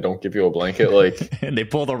place and they don't give you a blanket, like and they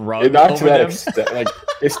pull the rug not over to that them. extent. Like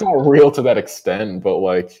it's not real to that extent, but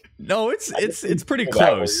like no, it's pretty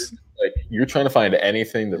close. Like you're trying to find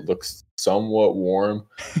anything that looks somewhat warm.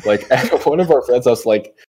 Like at one of our friends' house,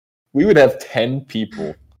 like we would have 10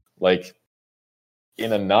 people, like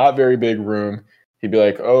in a not very big room. He'd be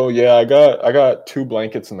like, "Oh yeah, I got 2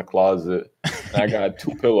 blankets in the closet, and I got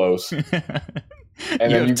 2 pillows."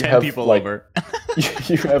 And then you 10 have people like, over.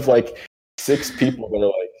 You have like 6 people that are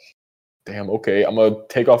like, "Damn, okay, I'm gonna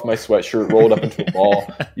take off my sweatshirt, roll it up into a ball,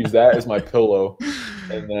 use that as my pillow,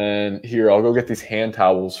 and then here I'll go get these hand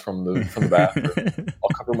towels from the bathroom. I'll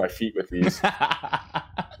cover my feet with these."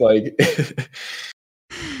 Like,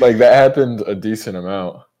 like that happened a decent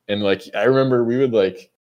amount. And like I remember we would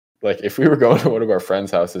like if we were going to one of our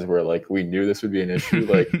friends' houses where like we knew this would be an issue,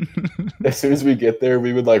 like as soon as we get there,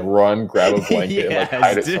 we would like run, grab a blanket, and like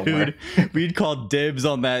hide it somewhere. We'd call dibs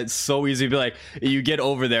on that so easy. Be like, you get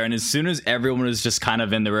over there, and as soon as everyone was just kind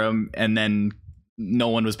of in the room, and then no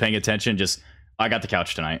one was paying attention, just I got the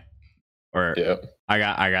couch tonight, or I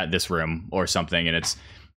got this room or something, and it's.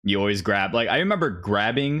 You always grab, like I remember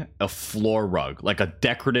grabbing a floor rug, like a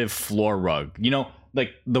decorative floor rug, you know,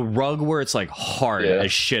 like the rug where it's like hard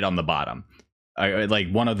as shit on the bottom. I like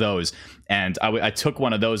one of those, and I took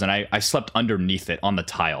one of those and I slept underneath it on the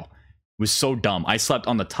tile. It was so dumb. I slept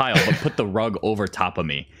on the tile but put the rug over top of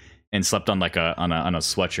me and slept on like on a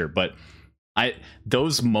sweatshirt. But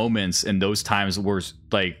those moments and those times were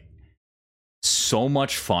like so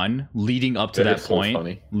much fun leading up to that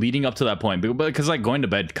point, because like going to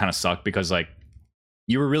bed kind of sucked, because like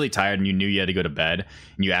you were really tired and you knew you had to go to bed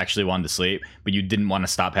and you actually wanted to sleep, but you didn't want to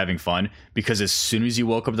stop having fun, because as soon as you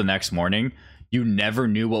woke up the next morning, you never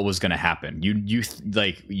knew what was going to happen.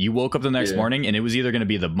 You woke up the next morning and it was either going to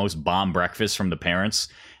be the most bomb breakfast from the parents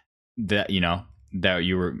that that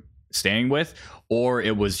you were staying with, or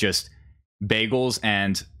it was just bagels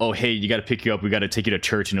and, oh hey, you got to pick you up, we got to take you to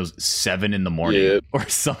church, and it was 7 a.m. or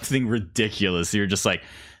something ridiculous. You're just like,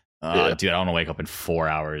 dude, I want to wake up in 4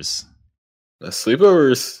 hours.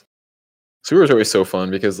 Sleepovers are always so fun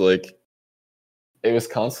because like it was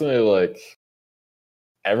constantly like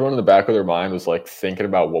everyone in the back of their mind was like thinking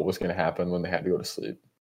about what was going to happen when they had to go to sleep.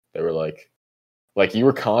 They were like you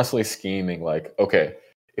were constantly scheming like, okay,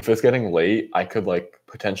 if it's getting late, I could like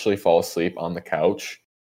potentially fall asleep on the couch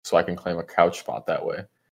so I can claim a couch spot that way.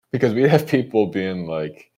 Because we'd have people being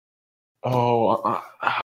like, oh,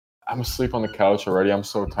 I'm asleep on the couch already. I'm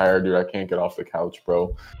so tired, dude. I can't get off the couch,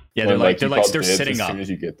 bro. Yeah, they're sitting up. As soon as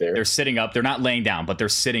you get there, they're sitting up. They're not laying down, but they're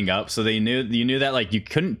sitting up. So you knew that like you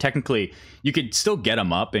couldn't technically, you could still get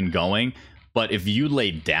them up and going, but if you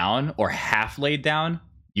laid down or half laid down,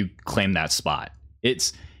 you claim that spot.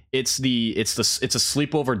 It's a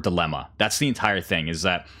sleepover dilemma. That's the entire thing. Is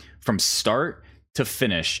that from start to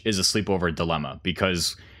finish is a sleepover dilemma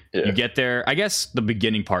because you get there. I guess the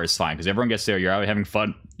beginning part is fine because everyone gets there. You're out having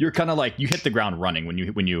fun. You're kind of like you hit the ground running when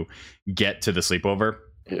you get to the sleepover.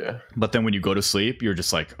 Yeah. But then when you go to sleep, you're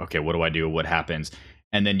just like, okay, what do I do? What happens?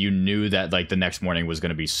 And then you knew that like the next morning was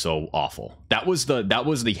going to be so awful. That was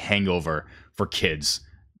the hangover for kids.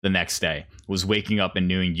 The next day was waking up and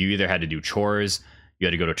knowing you either had to do chores, you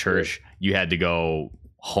had to go to church, you had to go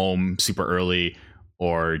home super early,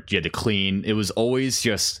 or you had to clean. It was always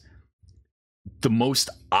just the most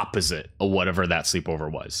opposite of whatever that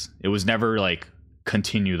sleepover was. It was never like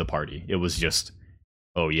continue the party. It was just,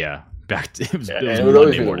 oh yeah, back to, it would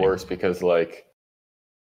always be the worst because like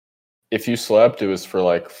if you slept, it was for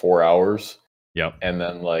like 4 hours. Yep. And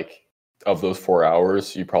then like of those 4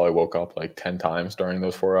 hours, you probably woke up like 10 times during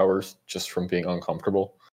those 4 hours just from being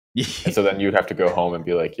uncomfortable. And so then you'd have to go home and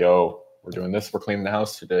be like, yo, we're doing this, we're cleaning the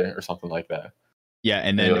house today, or something like that. Yeah,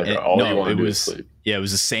 and then it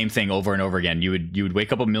was the same thing over and over again. You would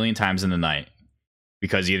wake up a million times in the night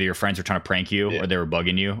because either your friends were trying to prank you or they were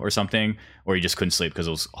bugging you or something, or you just couldn't sleep because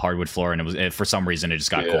it was hardwood floor and it was for some reason it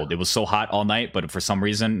just got cold. It was so hot all night, but for some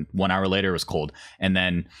reason 1 hour later it was cold. And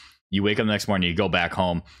then you wake up the next morning, you go back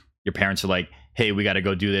home, your parents are like, hey, we got to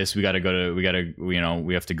go do this, we have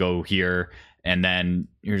to go here. And then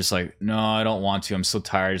you're just like, no, I don't want to. I'm so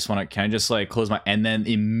tired. Can I just like close my, and then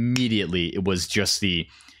immediately it was just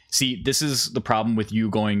this is the problem with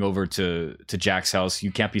you going over to Jack's house.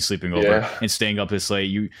 You can't be sleeping over and staying up this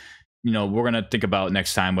late. We're going to think about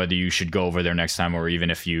next time whether you should go over there next time or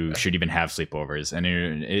even if you should even have sleepovers. And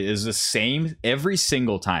it is the same every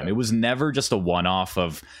single time. It was never just a one-off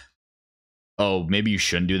of, oh, maybe you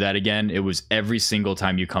shouldn't do that again. It was every single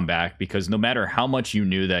time you come back because no matter how much you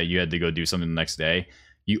knew that you had to go do something the next day,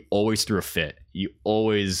 you always threw a fit. You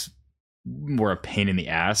always were a pain in the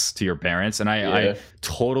ass to your parents. And I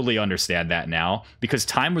totally understand that now because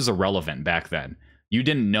time was irrelevant back then. You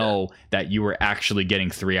didn't know that you were actually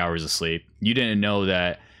getting 3 hours of sleep. You didn't know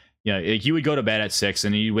that, you would go to bed at 6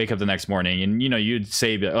 and you'd wake up the next morning and, you'd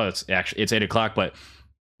say, oh, it's 8 o'clock, but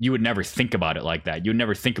you would never think about it like that. You would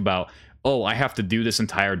never think about, oh, I have to do this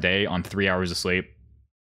entire day on 3 hours of sleep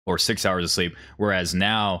or 6 hours of sleep. Whereas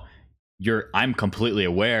now I'm completely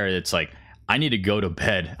aware it's like, I need to go to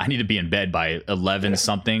bed. I need to be in bed by 11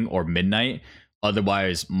 something or midnight.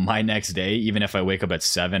 Otherwise, my next day, even if I wake up at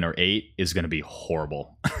 7 or 8, is going to be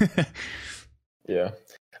horrible. Yeah.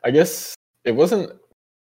 I guess it wasn't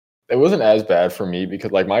as bad for me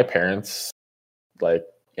because like my parents, like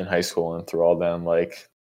in high school and through all them, like,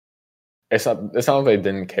 it's not like they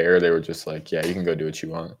didn't care. They were just like, yeah, you can go do what you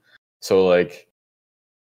want. So like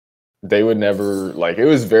they would never like, it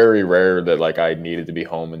was very rare that like I needed to be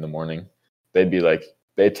home in the morning. They'd be like,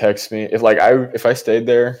 they'd text me if I stayed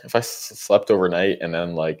there, if I slept overnight and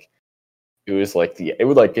then like it was like it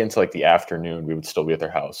would like get into like the afternoon, we would still be at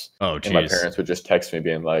their house. Oh, geez. And my parents would just text me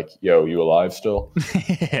being like, yo, you alive still?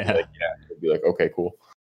 Yeah. Like, yeah. I'd be like, okay, cool.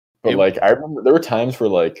 But like I remember there were times where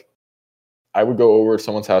like I would go over to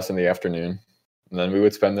someone's house in the afternoon, and then we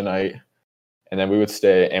would spend the night, and then we would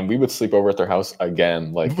stay, and we would sleep over at their house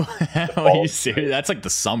again. Like, are you serious? That's like the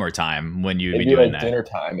summertime when you'd be like doing that. Dinner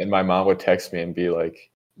time, and my mom would text me and be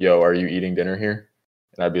like, "Yo, are you eating dinner here?"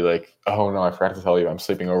 And I'd be like, "Oh no, I forgot to tell you, I'm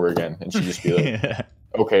sleeping over again." And she'd just be like,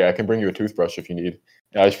 "Okay, I can bring you a toothbrush if you need."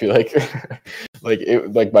 And I'd just be like,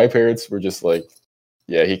 like my parents were just like,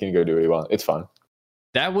 "Yeah, he can go do what he wants. It's fun."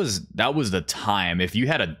 That was the time. If you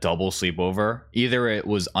had a double sleepover, either it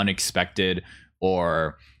was unexpected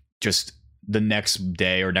or just the next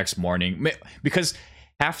day or next morning. Because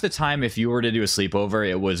half the time, if you were to do a sleepover,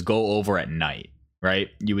 it was go over at night, right?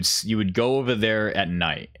 You would go over there at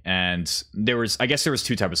night, and I guess there was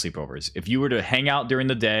two types of sleepovers. If you were to hang out during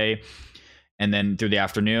the day, and then through the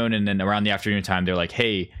afternoon, and then around the afternoon time, they're like,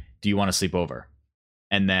 hey, do you want to sleep over?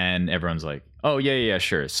 And then everyone's like, oh yeah,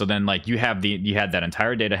 sure. So then like you had that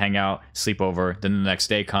entire day to hang out, sleep over. Then the next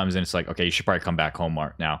day comes and it's like, okay, you should probably come back home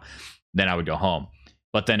now. Then I would go home.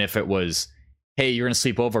 But then if it was, hey, you're gonna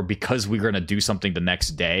sleep over because we're gonna do something the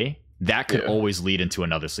next day, that could always lead into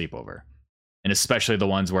another sleepover. And especially the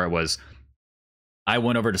ones where it was, I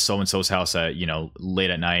went over to so-and-so's house at,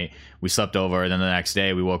 late at night. We slept over. Then the next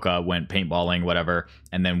day we woke up, went paintballing, whatever.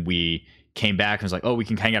 And then we came back and was like, oh, we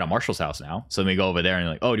can hang out at Marshall's house now. So then we go over there and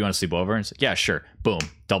like, oh, do you want to sleep over? And it's like, yeah, sure. Boom.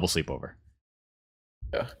 Double sleepover.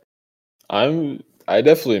 Yeah. I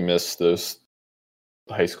definitely miss those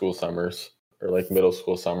high school summers or like middle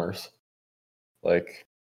school summers. Like,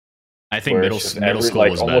 I think middle school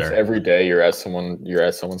like was almost better. every day you're at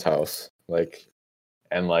someone's house. Like,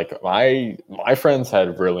 and like my friends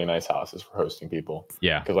had really nice houses for hosting people.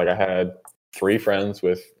 Yeah. Because like I had 3 friends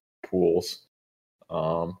with pools.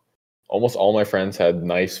 Almost all my friends had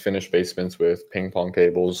nice finished basements with ping pong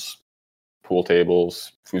tables, pool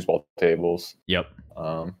tables, foosball tables. Yep.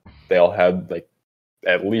 They all had like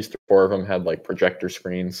at least 4 of them had like projector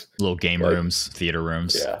screens, little game rooms, theater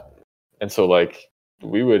rooms. Yeah. And so like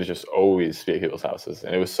we would just always be at people's houses,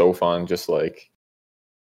 and it was so fun. Just like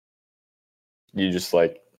you just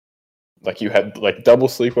like you had like double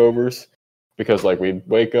sleepovers, because like we'd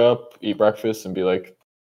wake up, eat breakfast, and be like,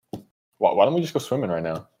 why don't we just go swimming right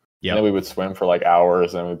now? Yeah. And then we would swim for like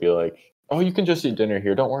hours, and we'd be like, oh, you can just eat dinner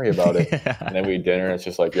here. Don't worry about it. And then we eat dinner, and it's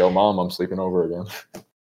just like, yo, mom, I'm sleeping over again.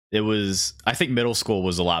 I think middle school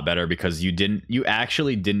was a lot better because you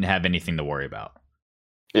actually didn't have anything to worry about.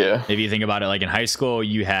 Yeah. If you think about it, like in high school,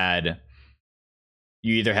 you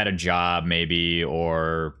either had a job maybe,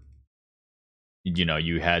 or,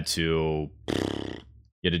 you had to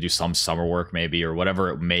do some summer work maybe, or whatever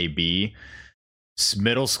it may be.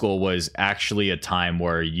 Middle school was actually a time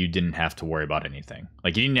where you didn't have to worry about anything.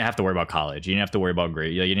 Like you didn't have to worry about college. You didn't have to worry about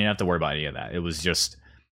grade. You didn't have to worry about any of that. It was just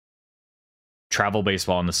travel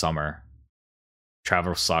baseball in the summer,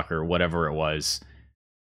 travel soccer, whatever it was,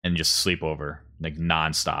 and just sleep over like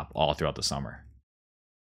nonstop all throughout the summer.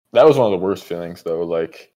 That was one of the worst feelings though.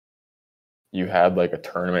 Like you had like a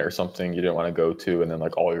tournament or something you didn't want to go to, and then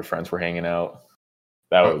like all your friends were hanging out.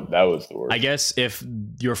 That was the worst. I guess if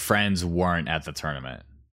your friends weren't at the tournament.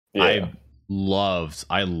 Yeah.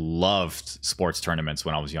 I loved sports tournaments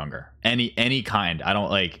when I was younger. Any kind. I don't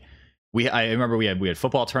like I remember we had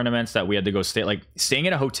football tournaments that we had to go stay, like staying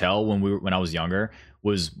in a hotel when I was younger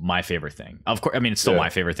was my favorite thing. Of course, I mean, it's still my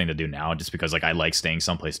favorite thing to do now, just because like I like staying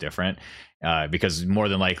someplace different, because more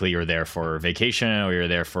than likely you're there for vacation, or you're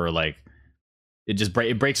there for like,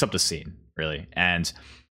 it breaks up the scene really. And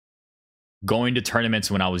going to tournaments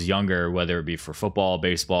when I was younger, whether it be for football,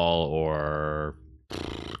 baseball, or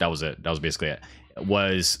that was basically it,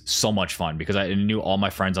 was so much fun, because I knew all my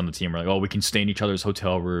friends on the team were like, oh, we can stay in each other's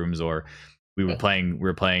hotel rooms, or we were playing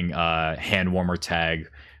hand warmer tag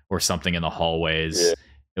or something in the hallways. Yeah.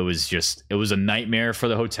 It was a nightmare for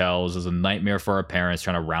the hotels. It was a nightmare for our parents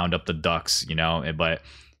trying to round up the ducks, but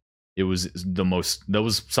that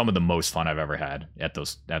was some of the most fun I've ever had at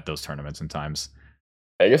those tournaments and times.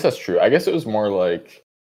 I guess that's true. I guess it was more like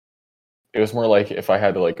if I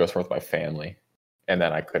had to like go somewhere with my family, and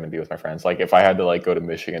then I couldn't be with my friends. Like if I had to like go to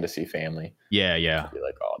Michigan to see family. Yeah. I'd be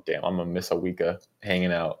like, oh damn, I'm gonna miss a week of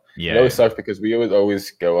hanging out. Yeah. It always sucked because we would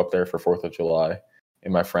always go up there for 4th of July,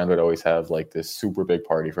 and my friend would always have like this super big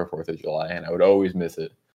party for 4th of July, and I would always miss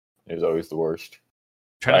it. It was always the worst.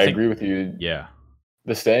 I agree with you. Yeah.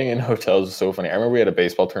 The staying in hotels is so funny. I remember we had a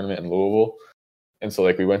baseball tournament in Louisville. And so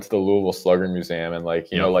like we went to the Louisville Slugger Museum, and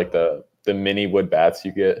like, you know, like the mini wood bats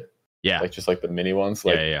you get. Yeah. Like just like the mini ones.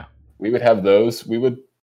 Like yeah. We would have those. We would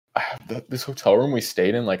have this hotel room we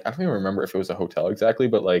stayed in. Like, I don't even remember if it was a hotel exactly,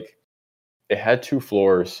 but like it had 2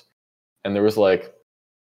 floors, and there was like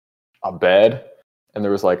a bed, and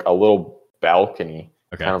there was like a little balcony,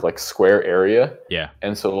 kind of like square area. Yeah.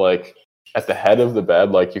 And so like at the head of the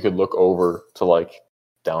bed, like you could look over to like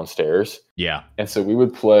downstairs. Yeah. And so we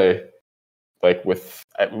would play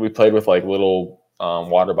we played with like little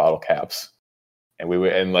water bottle caps, and we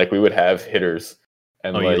would have hitters,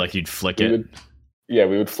 and you'd flick it. We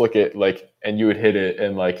would flick it, like, and you would hit it,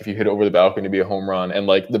 and like if you hit it over the balcony, it'd be a home run, and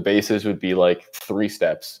like the bases would be like 3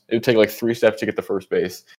 steps. It would take like 3 steps to get the first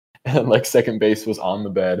base, and like second base was on the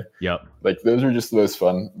bed. Yep. Like those are just the most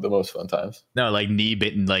fun times. No, like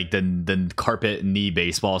the carpet knee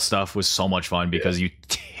baseball stuff was so much fun because you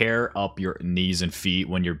tear up your knees and feet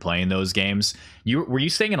when you're playing those games. Were you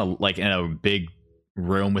staying in a big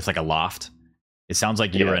room with like a loft? It sounds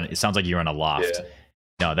like you were in a loft.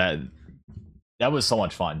 Yeah. No, that was so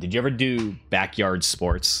much fun. Did you ever do backyard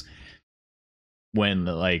sports when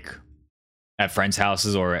like at friends'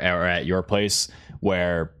 houses or at your place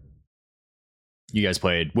where you guys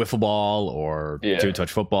played wiffle ball or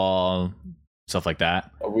two-touch football, stuff like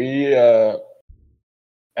that? We at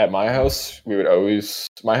my house,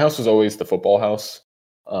 my house was always the football house.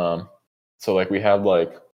 So like we had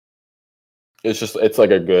like it's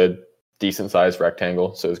like a good decent sized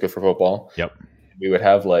rectangle, so it was good for football. Yep. We would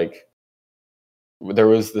have like there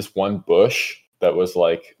was this one bush that was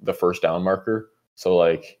like the first down marker. So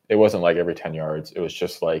like it wasn't like every 10 yards. It was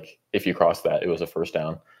just like if you crossed that, it was a first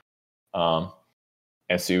down.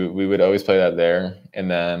 And so we would always play that there.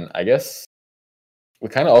 And then I guess we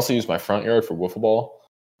kind of also used my front yard for wiffle ball.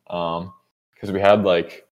 Because we had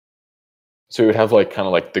like so we would have like kind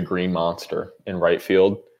of like the green monster in right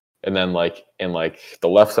field. And then like in like the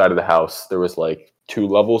left side of the house, there was like 2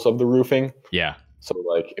 levels of the roofing. Yeah. So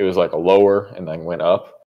like it was like a lower and then went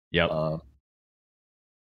up. Yep.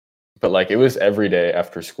 But like it was every day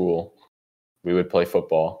after school, we would play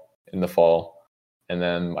football in the fall, and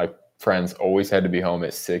then my friends always had to be home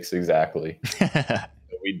at 6 exactly.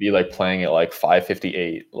 We'd be like playing at like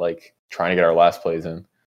 5:58, like trying to get our last plays in.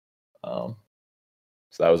 So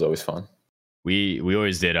that was always fun. We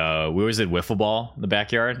always did wiffle ball in the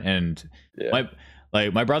backyard, and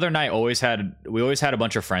my brother and I always had a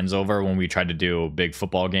bunch of friends over when we tried to do big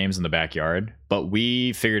football games in the backyard, but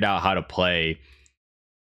we figured out how to play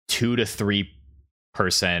 2 to 3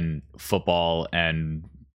 person football and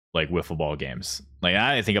like wiffle ball games. Like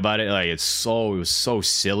I think about it, like it was so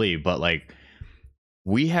silly, but like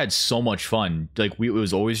we had so much fun. Like it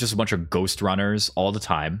was always just a bunch of ghost runners all the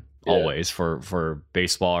time, always for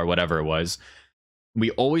baseball or whatever it was.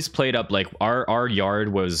 We always played up like our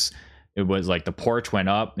yard was like the porch went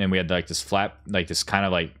up and we had like this flat, like this kind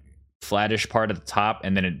of like flattish part at the top,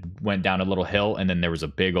 and then it went down a little hill, and then there was a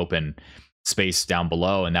big open space down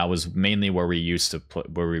below, and that was mainly where we used to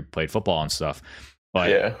where we played football and stuff.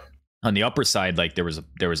 But on the upper side, like there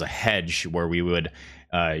was a hedge where we would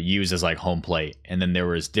use as like home plate, and then there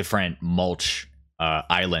was different mulch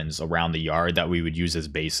islands around the yard that we would use as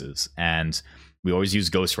bases, and we always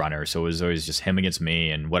used ghost runner, so it was always just him against me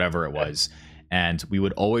and whatever it was. And we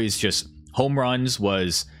would always just home runs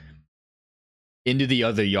was into the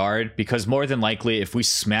other yard, because more than likely if we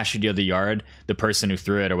smashed the other yard, the person who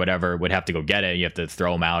threw it or whatever would have to go get it. You have to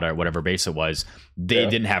throw them out or whatever base it was. They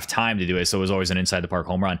didn't have time to do it, so it was always an inside the park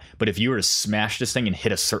home run. But if you were to smash this thing and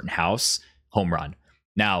hit a certain house, home run.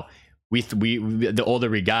 Now we the older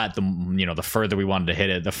we got, the further we wanted to hit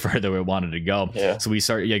it, the further we wanted to go. So we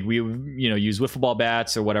started like we use wiffle ball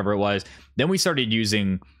bats or whatever it was. Then we started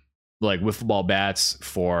using like wiffle ball bats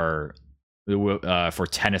for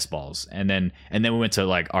tennis balls, and then we went to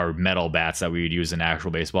like our metal bats that we would use in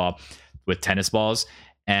actual baseball with tennis balls.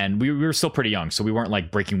 And we were still pretty young, so we weren't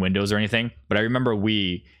like breaking windows or anything, but I remember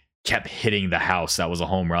we kept hitting the house that was a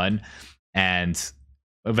home run, and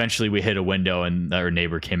eventually we hit a window and our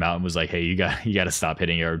neighbor came out and was like, hey, you got to stop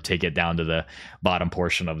hitting it or take it down to the bottom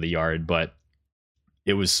portion of the yard. But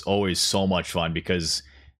it was always so much fun because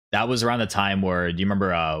that was around the time where, do you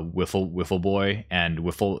remember Wiffle Boy and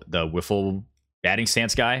the Wiffle batting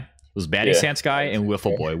stance guy? It was batting stance guy and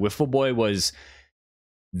Wiffle Boy. Wiffle Boy was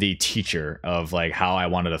the teacher of like how I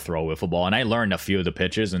wanted to throw a wiffle ball, and I learned a few of the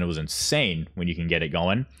pitches, and it was insane when you can get it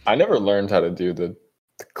going. I never learned how to do the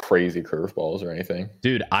crazy curveballs or anything.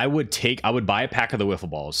 Dude, I would buy a pack of the wiffle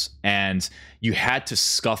balls, and you had to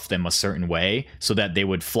scuff them a certain way so that they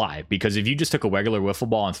would fly. Because if you just took a regular wiffle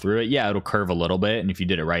ball and threw it, it'll curve a little bit, and if you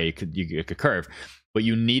did it right, it could curve. But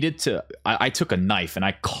you needed to. I took a knife and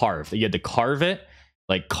I carved. You had to carve it,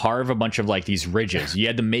 like carve a bunch of like these ridges. You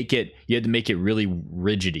had to make it really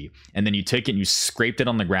rigidy, and then you take it and you scraped it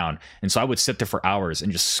on the ground. And so I would sit there for hours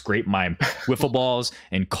and just scrape my wiffle balls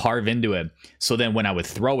and carve into it. So then when I would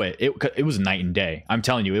throw it, it was night and day. I'm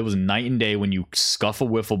telling you, it was night and day when you scuff a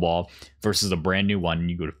wiffle ball versus a brand new one,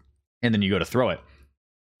 and then you go to throw it.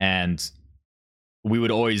 And we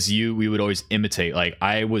would always imitate. Like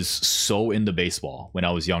I was so into baseball when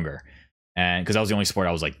I was younger, and because that was the only sport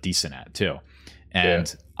I was like decent at too.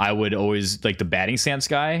 And I would always, like the batting stance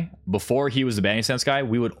guy, before he was the batting stance guy,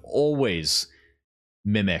 we would always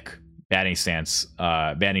mimic batting stances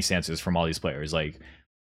from all these players, like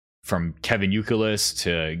from Kevin Youkilis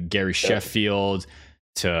to Gary Sheffield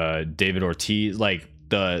to David Ortiz, like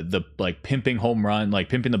the like pimping home run, like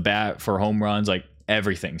pimping the bat for home runs, like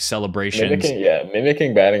everything, celebrations.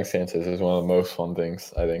 Mimicking batting stances is one of the most fun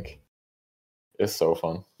things, I think. It's so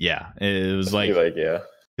fun. Yeah, it was like yeah,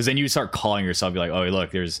 because then you start calling yourself, you're like, oh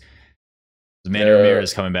look, there's Manny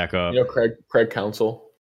Ramirez coming back up. You know Craig Counsell?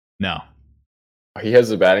 No. He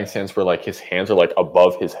has a batting stance where like his hands are like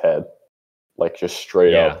above his head, like just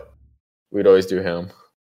straight up. We'd always do him.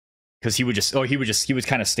 Because he would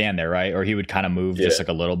kind of stand there, right? Or he would kind of move just like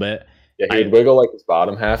a little bit. Yeah, he would wiggle like his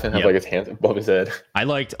bottom half and have like his hands above his head. I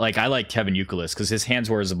liked Kevin Youkilis because his hands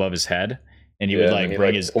were above his head, and he would like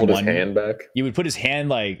bring his hand back. He would put his hand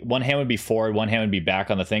like one hand would be forward, one hand would be back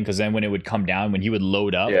on the thing. Because then when it would come down, when he would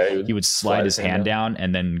load up, he would slide his hand down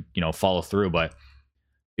and then follow through. But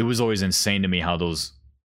it was always insane to me how those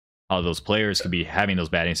players could be having those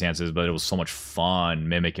batting stances, but it was so much fun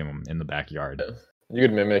mimicking them in the backyard. Yeah. You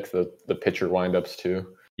could mimic the pitcher windups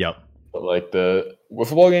too. Yep. But like the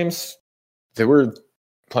football games, they were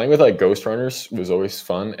playing with like ghost runners was always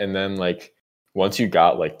fun. And then like once you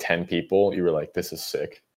got like 10 people, you were like, this is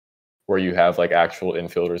sick. Where you have like actual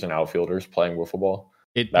infielders and outfielders playing wiffle ball.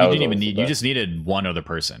 You didn't even need. You just needed one other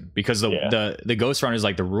person because the ghost runners,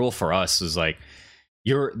 like the rule for us is like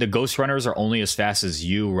the ghost runners are only as fast as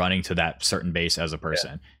you running to that certain base as a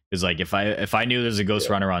person. Because like if I knew there's a ghost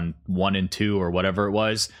runner on 1 and 2 or whatever it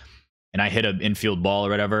was, and I hit an infield ball or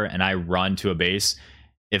whatever, and I run to a base,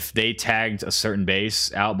 if they tagged a certain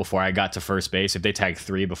base out before I got to first base, if they tagged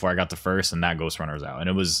 3 before I got to first, then that ghost runner's out. And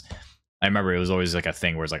I remember it was always like a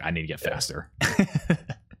thing where it's like I need to get faster.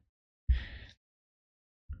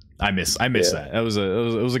 I miss that. It was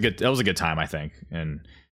a good time, I think. And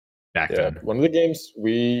back then, one of the games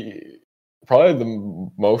probably the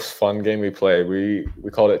most fun game we played, we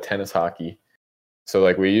called it tennis hockey. So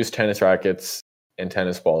like we used tennis rackets and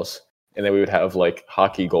tennis balls, and then we would have like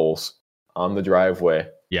hockey goals on the driveway.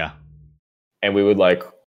 Yeah. And we would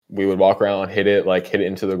walk around, hit it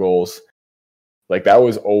into the goals. Like that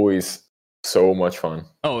was always so much fun.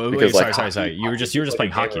 Oh, because sorry. You were just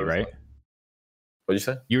playing hockey, right? What'd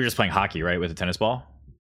you say? You were just playing hockey, right, with a tennis ball?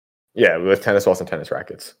 Yeah, with tennis balls and tennis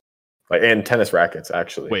rackets. And tennis rackets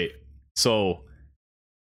actually. Wait. So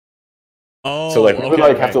like we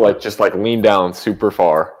would have to like just like lean down super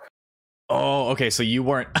far. Oh, okay. So you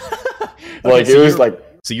weren't like it was like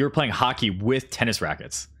so you were playing hockey with tennis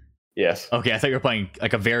rackets. Yes. Okay, I thought you were playing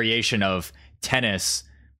like a variation of tennis,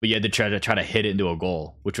 but you had to try to hit it into a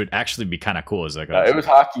goal, which would actually be kind of cool. As like it was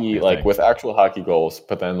hockey like with actual hockey goals,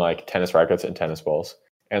 but then like tennis rackets and tennis balls,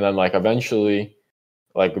 and then like eventually.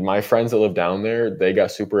 Like my friends that live down there, they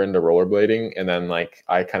got super into rollerblading, and then like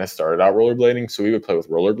I kind of started out rollerblading, so we would play with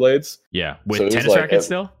rollerblades. Yeah, with tennis rackets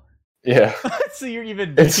still. Yeah. So you're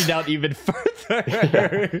even reaching down even further.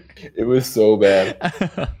 Yeah, it was so bad.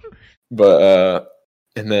 But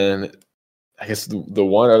and then I guess the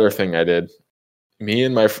one other thing I did, me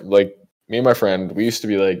and my friend, we used to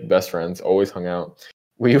be like best friends, always hung out.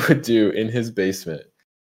 We would do in his basement.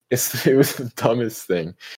 It was the dumbest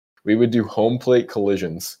thing. We would do home plate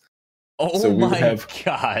collisions. Oh so my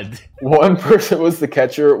God. One person was the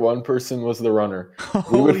catcher, one person was the runner.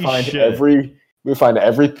 We would find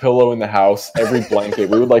every pillow in the house, every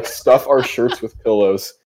blanket. We would like stuff our shirts with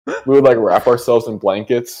pillows. We would like wrap ourselves in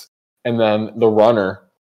blankets. And then the runner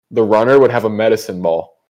would have a medicine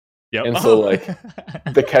ball. Yep. And so like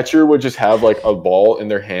the catcher would just have like a ball in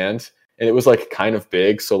their hand, and it was like kind of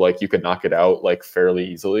big, so like you could knock it out like fairly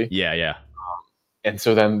easily. Yeah. And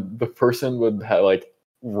so then the person would like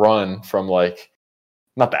run from like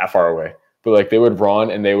not that far away, but like they would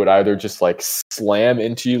run and they would either just like slam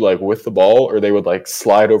into you like with the ball, or they would like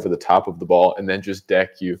slide over the top of the ball and then just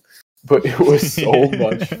deck you. But it was so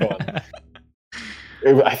much fun.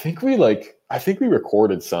 I think we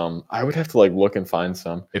recorded some. I would have to like look and find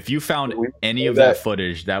some. If you found any of that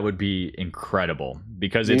footage, that would be incredible,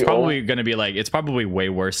 because it's probably going to be like, it's probably way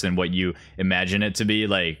worse than what you imagine it to be,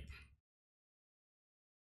 like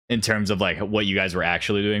in terms of like what you guys were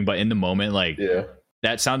actually doing. But in the moment, like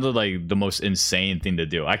that sounded like the most insane thing to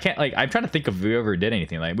do. I'm trying to think if we ever did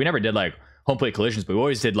anything. Like we never did like home plate collisions, but we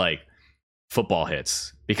always did like football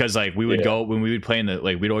hits, because like we would go when we would play in the,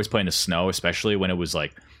 like we'd always play in the snow, especially when it was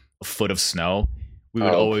like a foot of snow. We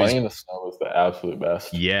would always playing in the snow was the absolute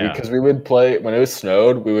best. Yeah, because we would play when it was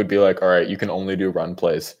snowed. We would be like, all right, you can only do run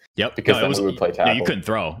plays. Yep, because then we would play tackle. Yeah, you couldn't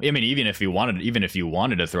throw. I mean, even if you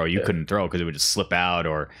wanted to throw, you couldn't throw because it would just slip out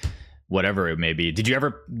or whatever it may be.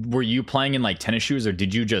 Were you playing in like tennis shoes, or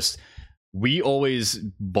did you just? We always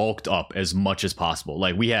bulked up as much as possible.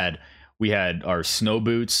 Like we had our snow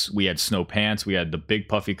boots, we had snow pants, we had the big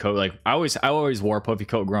puffy coat. Like I always wore a puffy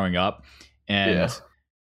coat growing up, and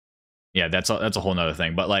Yeah, that's a whole nother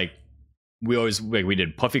thing. But like we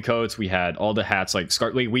did puffy coats, we had all the hats, like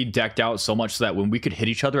we decked out so much so that when we could hit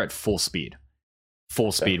each other at full speed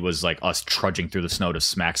was like us trudging through the snow to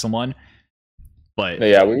smack someone. But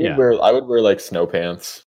yeah, I would wear like snow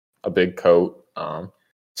pants, a big coat.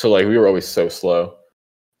 So like we were always so slow,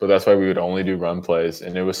 but that's why we would only do run plays,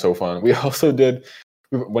 and it was so fun. We also did,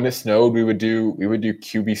 when it snowed, we would do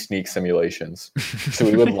QB sneak simulations. So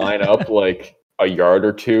we would line up like a yard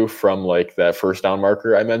or two from like that first down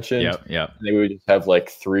marker I mentioned. Yep. And then we would just have like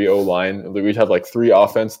 3 O-line. We'd have like 3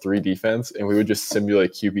 offense, 3 defense, and we would just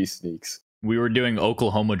simulate QB sneaks. We were doing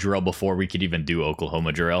Oklahoma drill before we could even do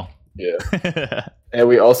Oklahoma drill. Yeah. And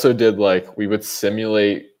we also did like, we would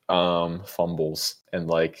simulate fumbles and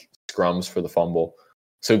like scrums for the fumble.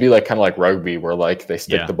 So it'd be like kind of like rugby where like they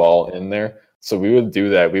stick the ball in there. So we would do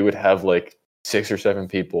that. We would have like 6 or 7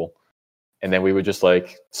 people, and then we would just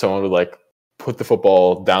like, someone would like put the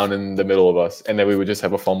football down in the middle of us, and then we would just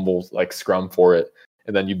have a fumble like scrum for it.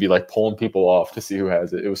 And then you'd be like pulling people off to see who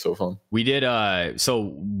has it. It was so fun. We did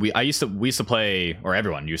we used to play, or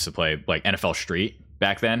everyone used to play like NFL Street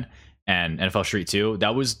back then, and NFL Street 2.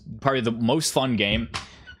 That was probably the most fun game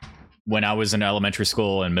when I was in elementary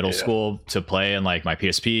school and middle school to play in like my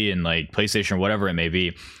PSP and like PlayStation or whatever it may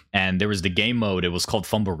be. And there was the game mode. It was called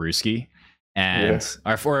Fumblerooski. And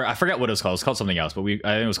I forget what it was called. It was called something else, but I think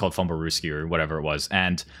it was called Fumblerooski or whatever it was.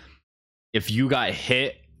 And if you got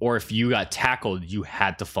hit or if you got tackled, you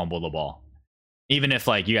had to fumble the ball. Even if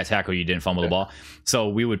like you got tackled, you didn't fumble the ball. So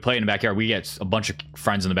we would play in the backyard. We get a bunch of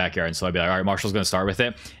friends in the backyard, and so I'd be like, "All right, Marshall's going to start with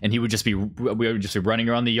it," and we would just be running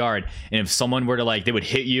around the yard. And if someone were to like, they would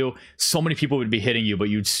hit you. So many people would be hitting you, but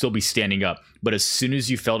you'd still be standing up. But as soon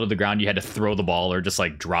as you fell to the ground, you had to throw the ball or just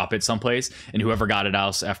like drop it someplace. And whoever got it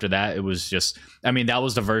out after that, it was just. I mean, that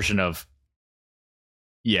was the version of.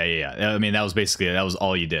 Yeah. I mean, that was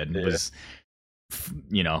all you did. It was.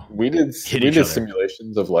 You know, we did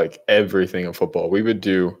simulations of like everything in football. We would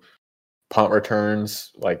do punt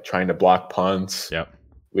returns, like trying to block punts. Yep.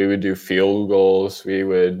 We would do field goals. We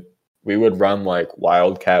would run like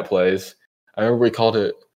wildcat plays. I remember we called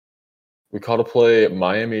a play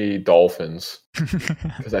Miami Dolphins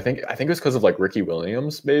because I think it was because of like Ricky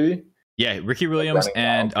Williams, maybe. Yeah, Ricky Williams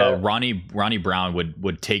and Ronnie Brown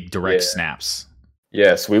would take direct snaps.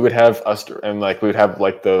 Yes, we would have and like we would have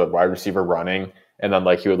like the wide receiver running, and then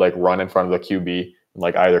like he would like run in front of the QB and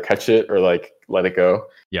like either catch it or like let it go.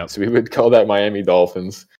 Yeah. So we would call that Miami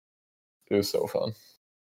Dolphins. It was so fun.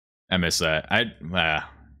 I miss that.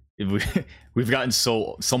 We've gotten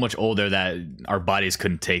so much older that our bodies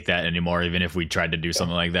couldn't take that anymore. Even if we tried to do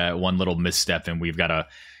something like that, one little misstep and we've got a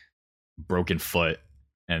broken foot.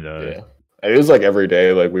 And it was like every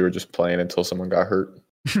day, like we were just playing until someone got hurt.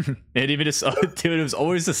 And even dude, it was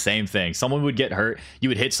always the same thing. Someone would get hurt. You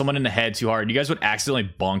would hit someone in the head too hard. And you guys would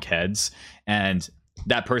accidentally bonk heads, and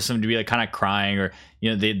that person would be like kind of crying, or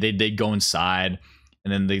they'd go inside,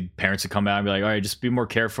 and then the parents would come out and be like, "All right, just be more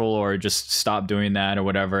careful, or just stop doing that, or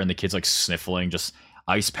whatever." And the kid's like sniffling, just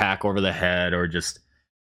ice pack over the head, or just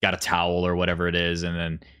got a towel or whatever it is, and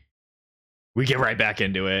then we get right back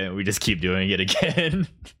into it. And we just keep doing it again.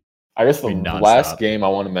 I guess the last game I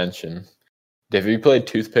want to mention. Have you played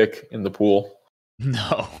toothpick in the pool?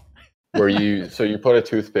 No. Where you put a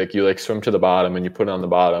toothpick, you like swim to the bottom and you put it on the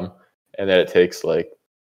bottom, and then it takes like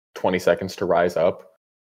 20 seconds to rise up,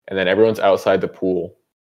 and then everyone's outside the pool,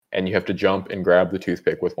 and you have to jump and grab the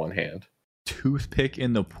toothpick with one hand. Toothpick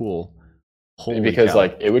in the pool. Holy because cow.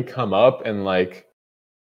 Like it would come up and like,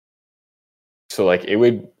 so like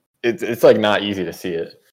it's like not easy to see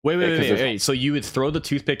it. Wait. So you would throw the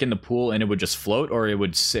toothpick in the pool and it would just float, or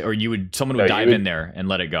someone would dive in there and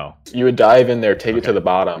let it go? You would dive in there, take it to the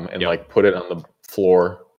bottom, and like put it on the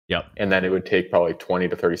floor. Yep. And then it would take probably 20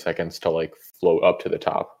 to 30 seconds to like float up to the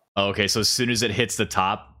top. Oh, okay. So as soon as it hits the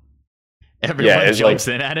top, everyone jumps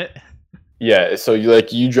in at it? Yeah. So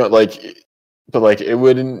you jump but like it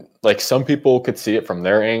wouldn't, like some people could see it from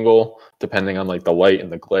their angle depending on like the light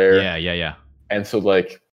and the glare. Yeah. And so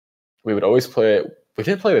like we would always play it. We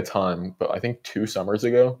didn't play it a ton, but I think 2 summers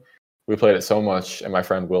ago, we played it so much at my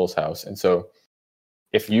friend Will's house. And so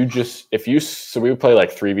so we would play like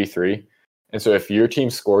 3v3. And so if your team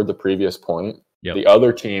scored the previous point, the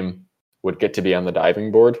other team would get to be on the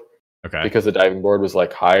diving board. Okay. Because the diving board was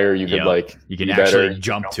like higher, you can actually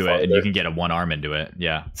jump to it, and you can get a one arm into it.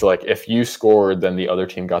 Yeah. So like if you scored, then the other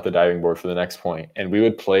team got the diving board for the next point. And we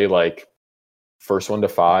would play like first 1 to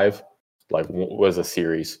 5, like was a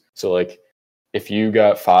series. So like if you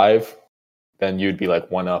got 5, then you'd be like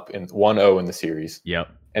 1-0 in the series. Yep.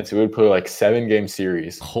 And so we would play like 7-game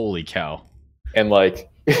series. Holy cow. And like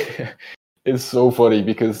it's so funny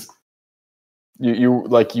because you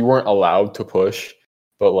like you weren't allowed to push,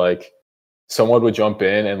 but like someone would jump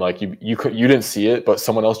in and like you didn't see it, but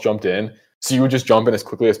someone else jumped in, so you would just jump in as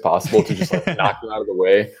quickly as possible to just like knock them out of the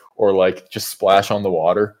way or like just splash on the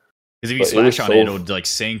water. Because if you splash on it, it would like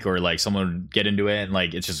sink, or like someone would get into it and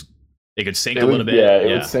like it could sink a little bit. Yeah,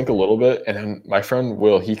 it would sink a little bit. And then my friend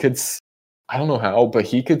Will, I don't know how, but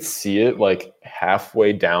he could see it like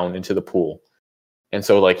halfway down into the pool. And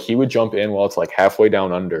so like he would jump in while it's like halfway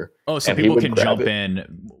down under. Oh, so people can jump in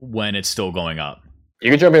when it's still going up. You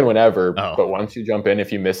can jump in whenever, but once you jump in,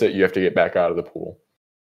 if you miss it, you have to get back out of the pool.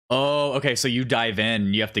 Oh, okay. So you dive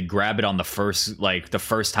in, you have to grab it on the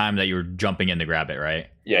first time that you're jumping in to grab it, right?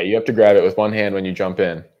 Yeah, you have to grab it with one hand when you jump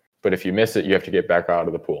in. But if you miss it, you have to get back out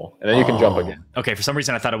of the pool. And then you can jump again. Okay, for some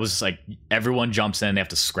reason I thought it was like everyone jumps in, they have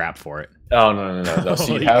to scrap for it. Oh, no.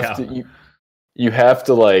 So you have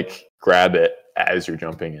to like grab it as you're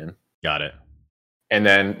jumping in. Got it. And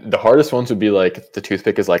then the hardest ones would be like the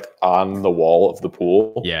toothpick is like on the wall of the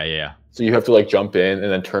pool. Yeah. So you have to like jump in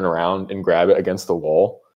and then turn around and grab it against the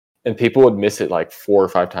wall. And people would miss it like 4 or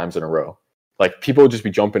 5 times in a row. Like people would just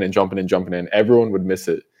be jumping in. Everyone would miss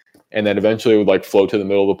it. And then eventually it would like float to the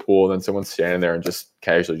middle of the pool. And then someone's standing there and just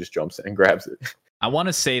casually just jumps in and grabs it. I want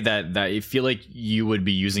to say that I feel like you would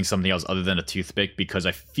be using something else other than a toothpick, because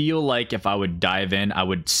I feel like if I would dive in, I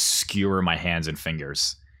would skewer my hands and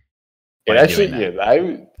fingers. It actually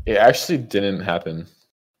didn't happen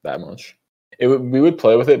that much. We would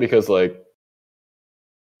play with it because like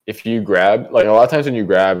if you grab, like a lot of times when you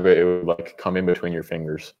grab it, it would like come in between your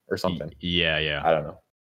fingers or something. Yeah. I don't know.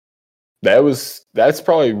 That's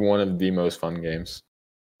probably one of the most fun games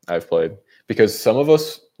I've played, because some of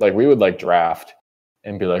us like we would like draft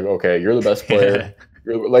and be like, okay, you're the best player.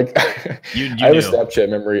 You're like you I have a Snapchat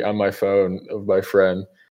memory on my phone of my friend,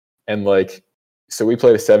 and like so we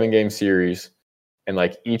played a 7-game series, and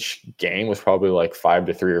like each game was probably like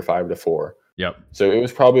 5-3 or 5-4. Yep. So it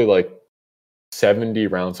was probably like 70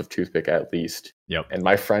 rounds of toothpick at least. Yep. And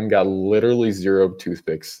my friend got literally 0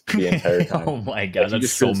 toothpicks the entire time. Oh my god,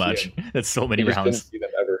 that's so much. That's so many rounds. Didn't see them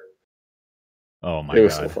ever. Oh my god. It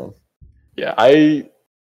was so fun. Yeah, I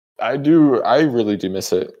really do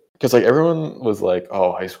miss it, because like everyone was like,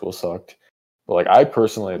 "Oh, high school sucked," but like I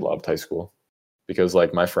personally loved high school, because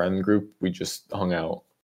like my friend group, we just hung out,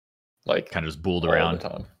 like kind of just bulled around all the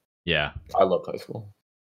time. Yeah, I loved high school.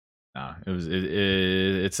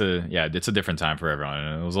 It's a different time for everyone,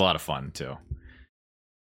 and it was a lot of fun too.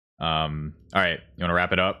 All right, you want to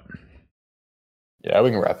wrap it up? Yeah,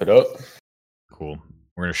 we can wrap it up. Cool.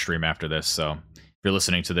 We're gonna stream after this, so if you're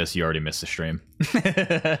listening to this, you already missed the stream.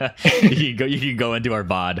 You can go into our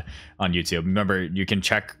VOD on YouTube. Remember, you can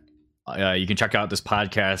check out this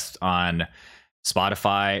podcast on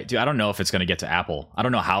Spotify. Dude, I don't know if it's going to get to Apple. I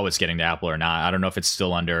don't know how it's getting to Apple or not. I don't know if it's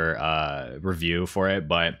still under review for it,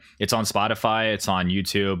 but it's on Spotify, it's on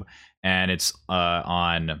YouTube, and it's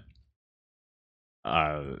on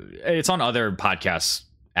other podcast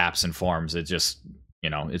apps and forms. It just,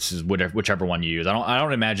 it's just whichever one you use. I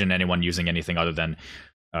don't imagine anyone using anything other than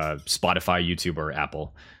Spotify, YouTube, or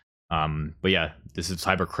Apple. But yeah, this is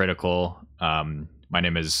Hypercritical. My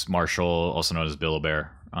name is Marshall, also known as Billabear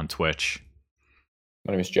on Twitch.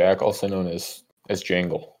 My name is Jack, also known as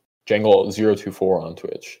Jangle. Jangle024 on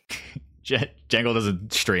Twitch. Jangle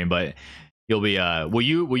doesn't stream, but you'll be will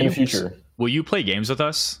you in the future. Will you play games with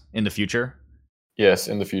us in the future? Yes,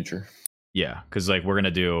 in the future. Yeah, because like we're gonna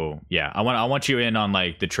do. Yeah, I want you in on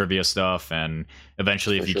like the trivia stuff, and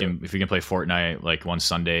eventually if you can play Fortnite like one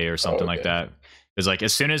Sunday or something like that. Because like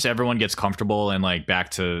as soon as everyone gets comfortable and like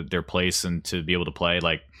back to their place and to be able to play,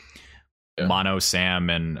 like Mono, Sam,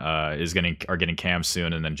 and are getting cam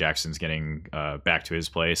soon, and then Jackson's getting back to his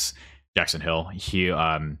place, Jackson Hill.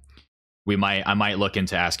 I might look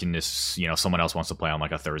into asking this. Someone else wants to play on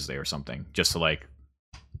like a Thursday or something, just to like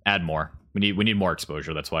add more. We need more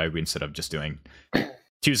exposure. That's why instead of just doing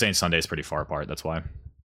Tuesday and Sunday is pretty far apart. That's why.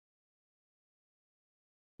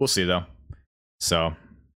 We'll see though. So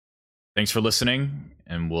thanks for listening,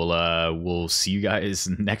 and we'll see you guys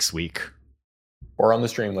next week. Or on the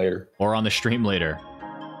stream later.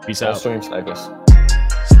 Peace out. Stream snipe us.